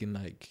 years taking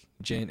like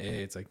gen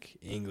eds, like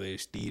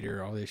English,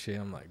 theater, all this shit,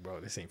 I'm like, bro,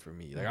 this ain't for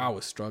me. Like I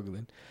was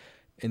struggling.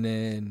 And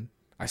then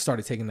I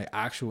started taking like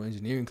actual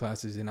engineering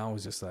classes, and I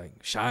was just like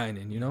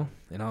shining, you know.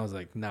 And I was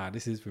like, nah,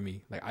 this is for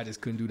me. Like I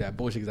just couldn't do that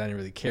bullshit because I didn't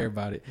really care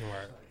about it.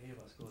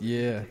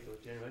 Yeah.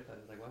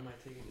 Like, why am I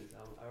taking this?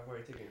 I've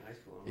already taken high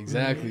school.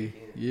 Exactly.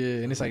 Yeah,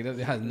 and it's like it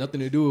has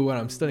nothing to do with what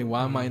I'm studying.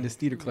 Why am I in this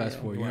theater class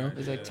for? You know,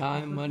 it's like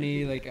time,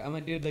 money. Like I'm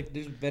like, dude, like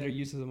there's better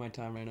uses of my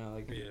time right now.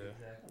 Like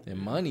and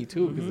money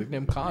too, because like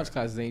them college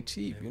classes ain't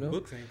cheap. You know,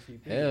 books ain't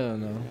cheap. Hell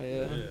no.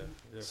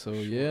 Yeah. So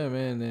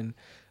man, then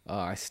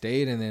I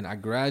stayed, and then I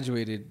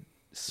graduated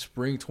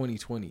spring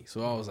 2020.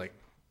 So I was like,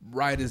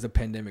 right as the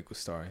pandemic was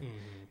starting,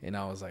 and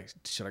I was like,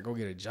 should I go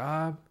get a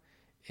job?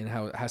 And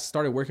I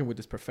started working with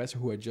this professor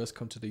who had just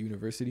come to the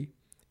university.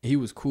 He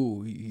was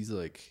cool. He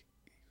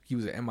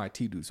was an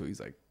MIT dude, so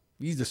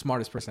he's the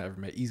smartest person I ever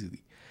met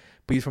easily.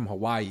 But he's from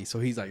Hawaii, so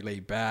he's like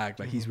laid back,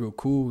 like he's real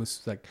cool.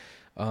 It's like,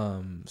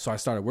 so I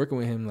started working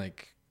with him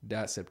like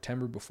that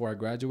September before I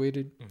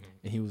graduated,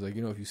 and he was like,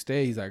 you know, if you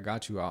stay, he's like, I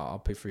got you. I'll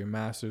pay for your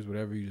master's,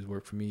 whatever. You just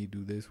work for me,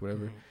 do this,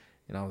 whatever.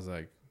 And I was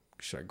like,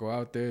 should I go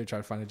out there and try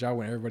to find a job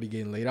when everybody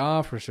getting laid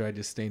off, or should I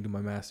just stay and do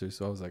my master's?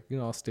 So I was like, you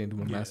know, I'll stay and do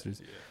my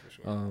master's. Yeah, for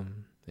sure.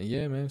 And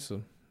yeah, man.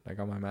 So I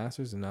got my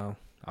master's, and now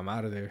I'm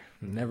out of there.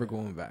 Never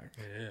going back.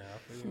 Yeah, I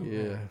feel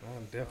you. Yeah.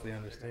 I definitely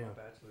understand.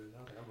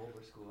 I'm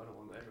over school. I don't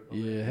want to ever go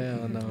Yeah, back.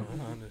 hell no.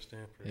 I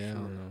understand for Yeah, sure.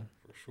 hell no.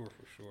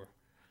 For sure.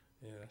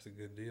 Yeah, that's a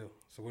good deal.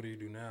 So what do you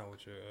do now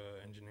with your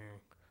engineering?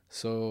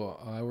 So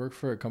I work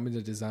for a company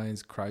that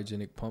designs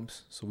cryogenic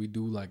pumps. So we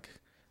do like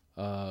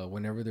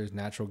whenever there's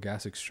natural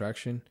gas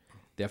extraction,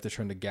 they have to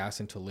turn the gas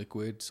into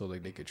liquid so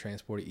like they could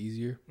transport it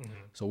easier. Mm-hmm.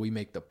 So we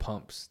make the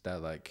pumps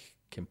that like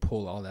can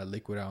pull all that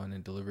liquid out and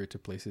then deliver it to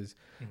places.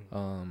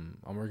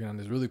 Mm-hmm. I'm working on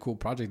this really cool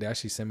project. They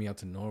actually sent me out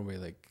to Norway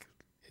like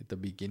at the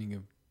beginning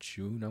of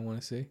June, I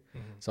want to say.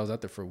 Mm-hmm. So I was out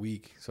there for a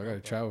week. So I got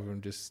to travel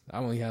from I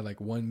only had like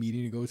one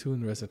meeting to go to,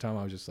 and the rest of the time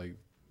I was just like,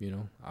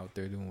 out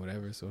there doing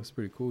whatever. So it's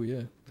pretty cool.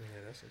 Yeah. Yeah,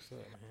 that's what's up,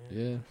 man.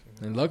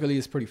 Yeah. And luckily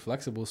it's pretty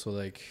flexible. So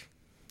like,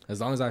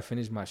 as long as I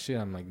finish my shit,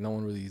 I'm like, no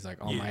one really is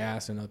like on my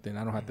ass or nothing.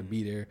 I don't have to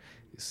be there.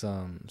 It's,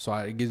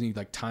 it gives me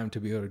like time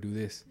to be able to do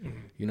this,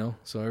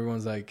 So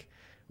everyone's like,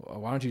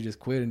 why don't you just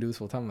quit and do this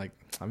full time? Like,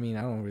 I mean,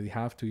 I don't really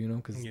have to,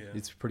 because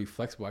it's pretty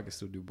flexible. I can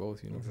still do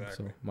both,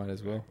 Exactly. So might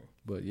as well.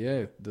 But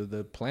yeah,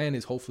 the plan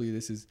is hopefully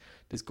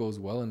this goes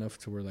well enough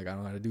to where like I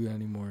don't have to do that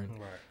anymore, and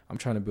I'm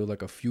trying to build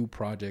like a few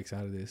projects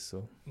out of this.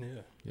 So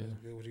yeah.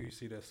 What do you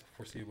see that's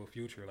foreseeable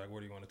future? Like, where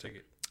do you want to take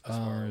it as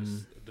far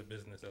as the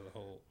business as a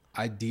whole?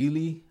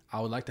 Ideally, I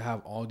would like to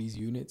have all these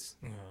units.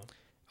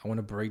 I want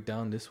to break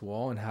down this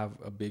wall and have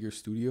a bigger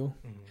studio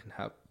and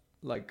have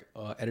like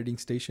a editing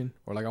station,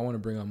 or like I want to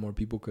bring on more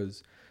people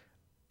because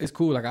it's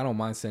cool. Like I don't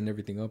mind setting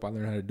everything up. I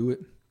learned how to do it.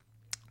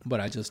 But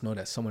I just know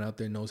that someone out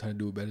there knows how to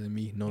do it better than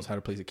me, knows how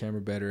to place a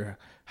camera better,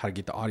 how to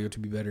get the audio to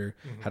be better,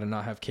 how to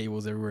not have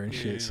cables everywhere and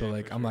shit. So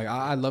like, I'm like,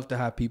 I'd love to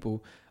have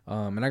people.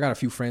 And I got a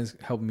few friends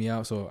helping me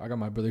out. So I got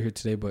my brother here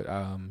today, but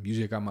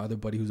usually I got my other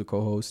buddy who's a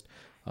co-host.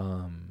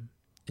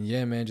 And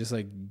yeah, man, just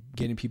like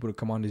getting people to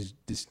come on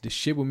this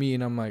shit with me.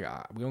 And I'm like,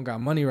 we don't got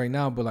money right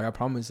now, but like I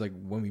promise, like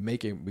when we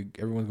make it,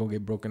 everyone's gonna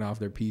get broken off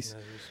their piece.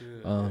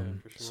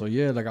 So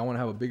yeah, like I want to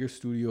have a bigger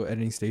studio,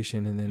 editing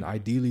station, and then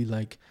ideally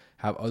like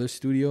have other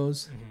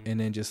studios, and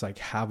then just like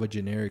have a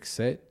generic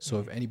set. So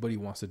if anybody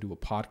wants to do a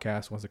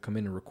podcast, wants to come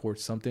in and record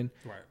something,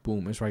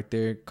 boom, it's right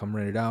there. Come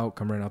rent it out.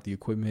 Come rent out the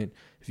equipment.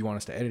 If you want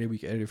us to edit it, we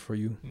can edit it for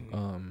you.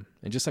 And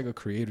just like a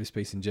creative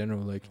space in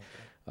general. Like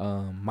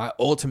my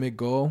ultimate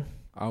goal,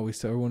 I always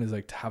tell everyone, is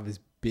like to have this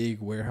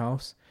big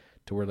warehouse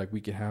to where like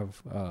we can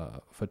have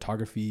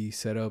photography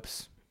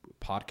setups,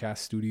 podcast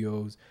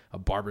studios, a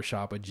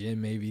barbershop, a gym,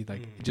 maybe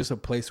like just a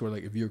place where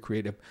like if you're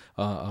creative,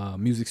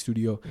 music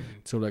studio.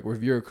 So like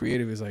if you're a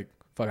creative, it's like,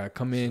 fuck, I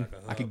come in,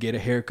 like I could get a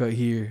haircut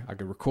here, I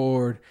could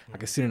record, I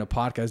could sit in a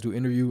podcast, do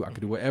interview, I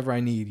could do whatever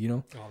I need,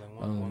 All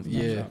in one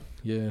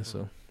yeah.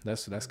 So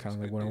that's kind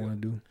of like what I want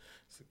to do.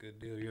 It's a good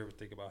deal. You ever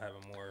think about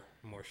having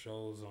more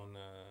shows on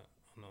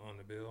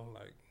the bill,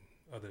 like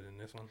other than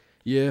this one?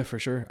 Yeah, for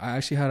sure. I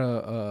actually had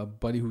a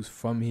buddy who's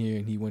from here,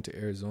 and he went to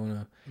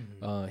Arizona.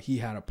 He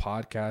had a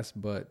podcast,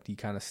 but he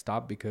kind of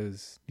stopped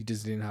because he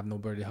just didn't have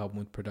nobody to help him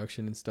with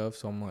production and stuff.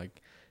 So I'm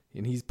like,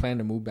 and he's planning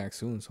to move back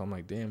soon. So I'm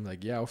like, damn,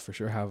 like, yeah, I'll for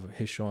sure have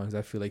his show on.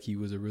 I feel like he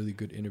was a really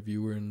good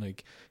interviewer, and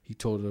like he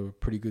told a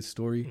pretty good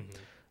story.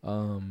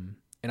 And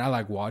I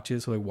like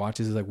watches. So like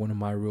watches is like one of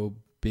my real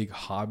big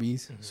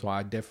hobbies. So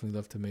I definitely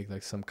love to make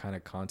like some kind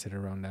of content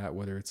around that,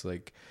 whether it's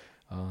like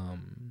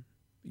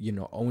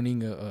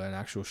owning an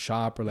actual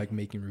shop, or like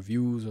making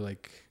reviews, or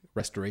like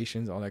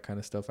restorations, all that kind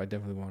of stuff. I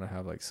definitely want to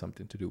have like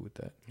something to do with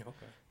that.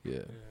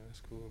 Yeah,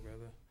 that's cool,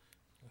 brother.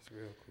 That's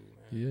real cool,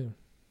 man.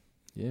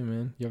 Yeah,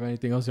 man. You have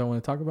anything else y'all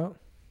want to talk about?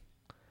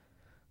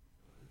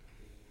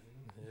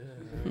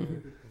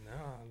 No,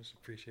 I just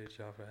appreciate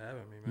y'all for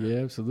having me, man.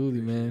 Yeah,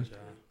 absolutely, man.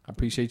 I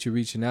appreciate you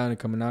reaching out and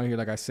coming out here.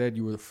 Like I said,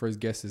 you were the first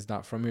guest that's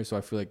not from here, so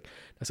I feel like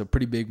that's a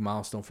pretty big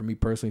milestone for me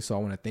personally. So I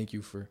want to thank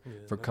you for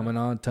coming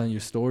on, telling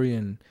your story,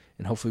 and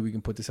hopefully we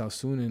can put this out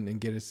soon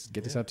and get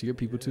this out to your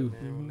people too.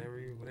 Man,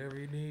 whatever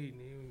you need,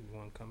 you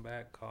want to come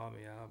back, call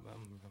me out.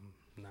 I'm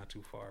not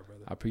too far,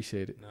 brother. I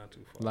appreciate it. Not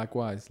too far.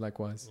 Likewise. My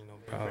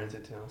friends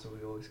in town, so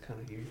we always kind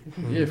of hear.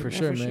 Yeah, for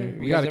sure, man.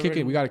 We gotta kick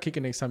it. We gotta kick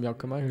it next time y'all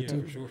come out here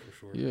too. For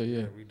sure.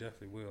 Yeah. We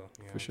definitely will.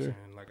 For sure.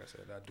 Like I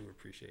said, I do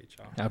appreciate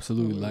y'all.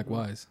 Absolutely.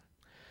 Likewise.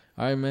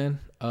 All right, man.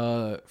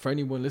 For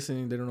anyone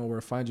listening, they don't know where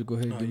to find you. Go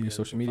ahead and give me your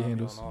social media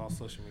handles. On all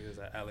social medias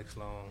at Alix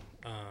Long.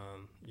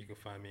 You can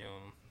find me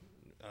on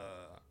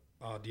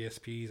all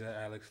DSPs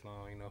at Alix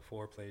Long.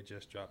 Foreplay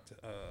just dropped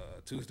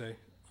Tuesday.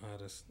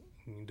 That's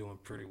doing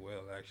pretty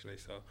well actually.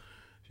 So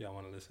if y'all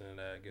want to listen to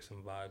that, get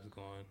some vibes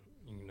going,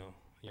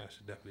 y'all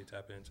should definitely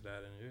tap into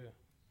that. And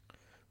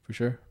for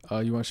sure.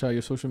 You want to shout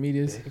your social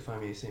medias? Yeah, you can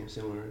find me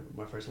similar,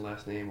 my first and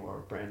last name,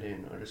 or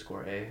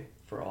Brandon_A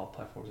for all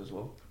platforms as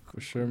well.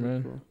 For sure,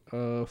 man.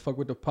 Fuck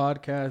with the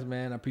podcast,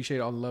 man. I appreciate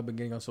all the love and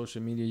getting on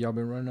social media. Y'all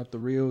been running up the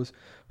reels,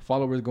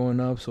 followers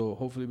going up. So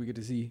hopefully we get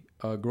to see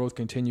growth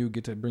continue.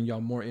 Get to bring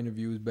y'all more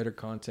interviews, better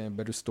content,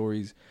 better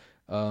stories.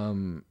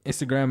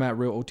 Instagram at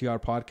Real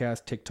OTR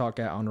Podcast, TikTok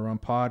at On The Run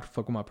Pod.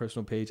 Fuck with my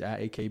personal page at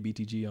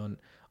AKBTG on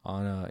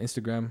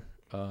Instagram,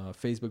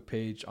 Facebook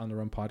page On The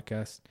Run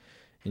Podcast.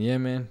 And yeah,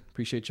 man,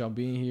 appreciate y'all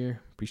being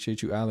here.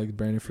 Appreciate you, Alex,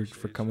 Brandon,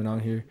 for coming on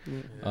here.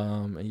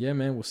 And yeah,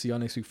 man, we'll see y'all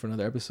next week for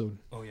another episode.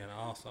 Oh yeah, and I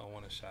also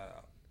want to shout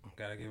out.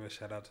 Gotta give a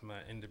shout out to my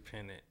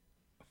independent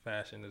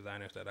fashion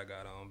designers that I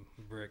got on.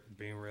 Brick,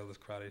 Being Real is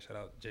Crowded. Shout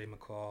out Jay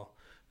McCall.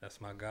 That's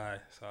my guy.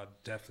 So I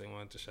definitely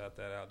wanted to shout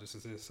that out. This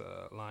is his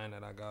line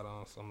that I got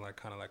on. So I'm like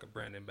kind of like a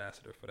brand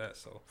ambassador for that.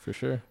 So for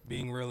sure.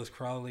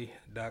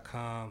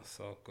 BeingRealIsCrowley.com.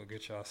 So go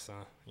get y'all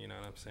some. You know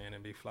what I'm saying?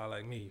 And be fly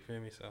like me. You feel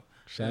me? So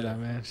shout out,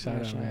 man.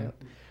 Shout out, man.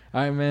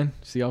 All right, man.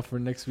 See y'all for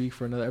next week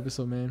for another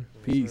episode, man.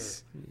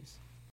 Peace. Peace.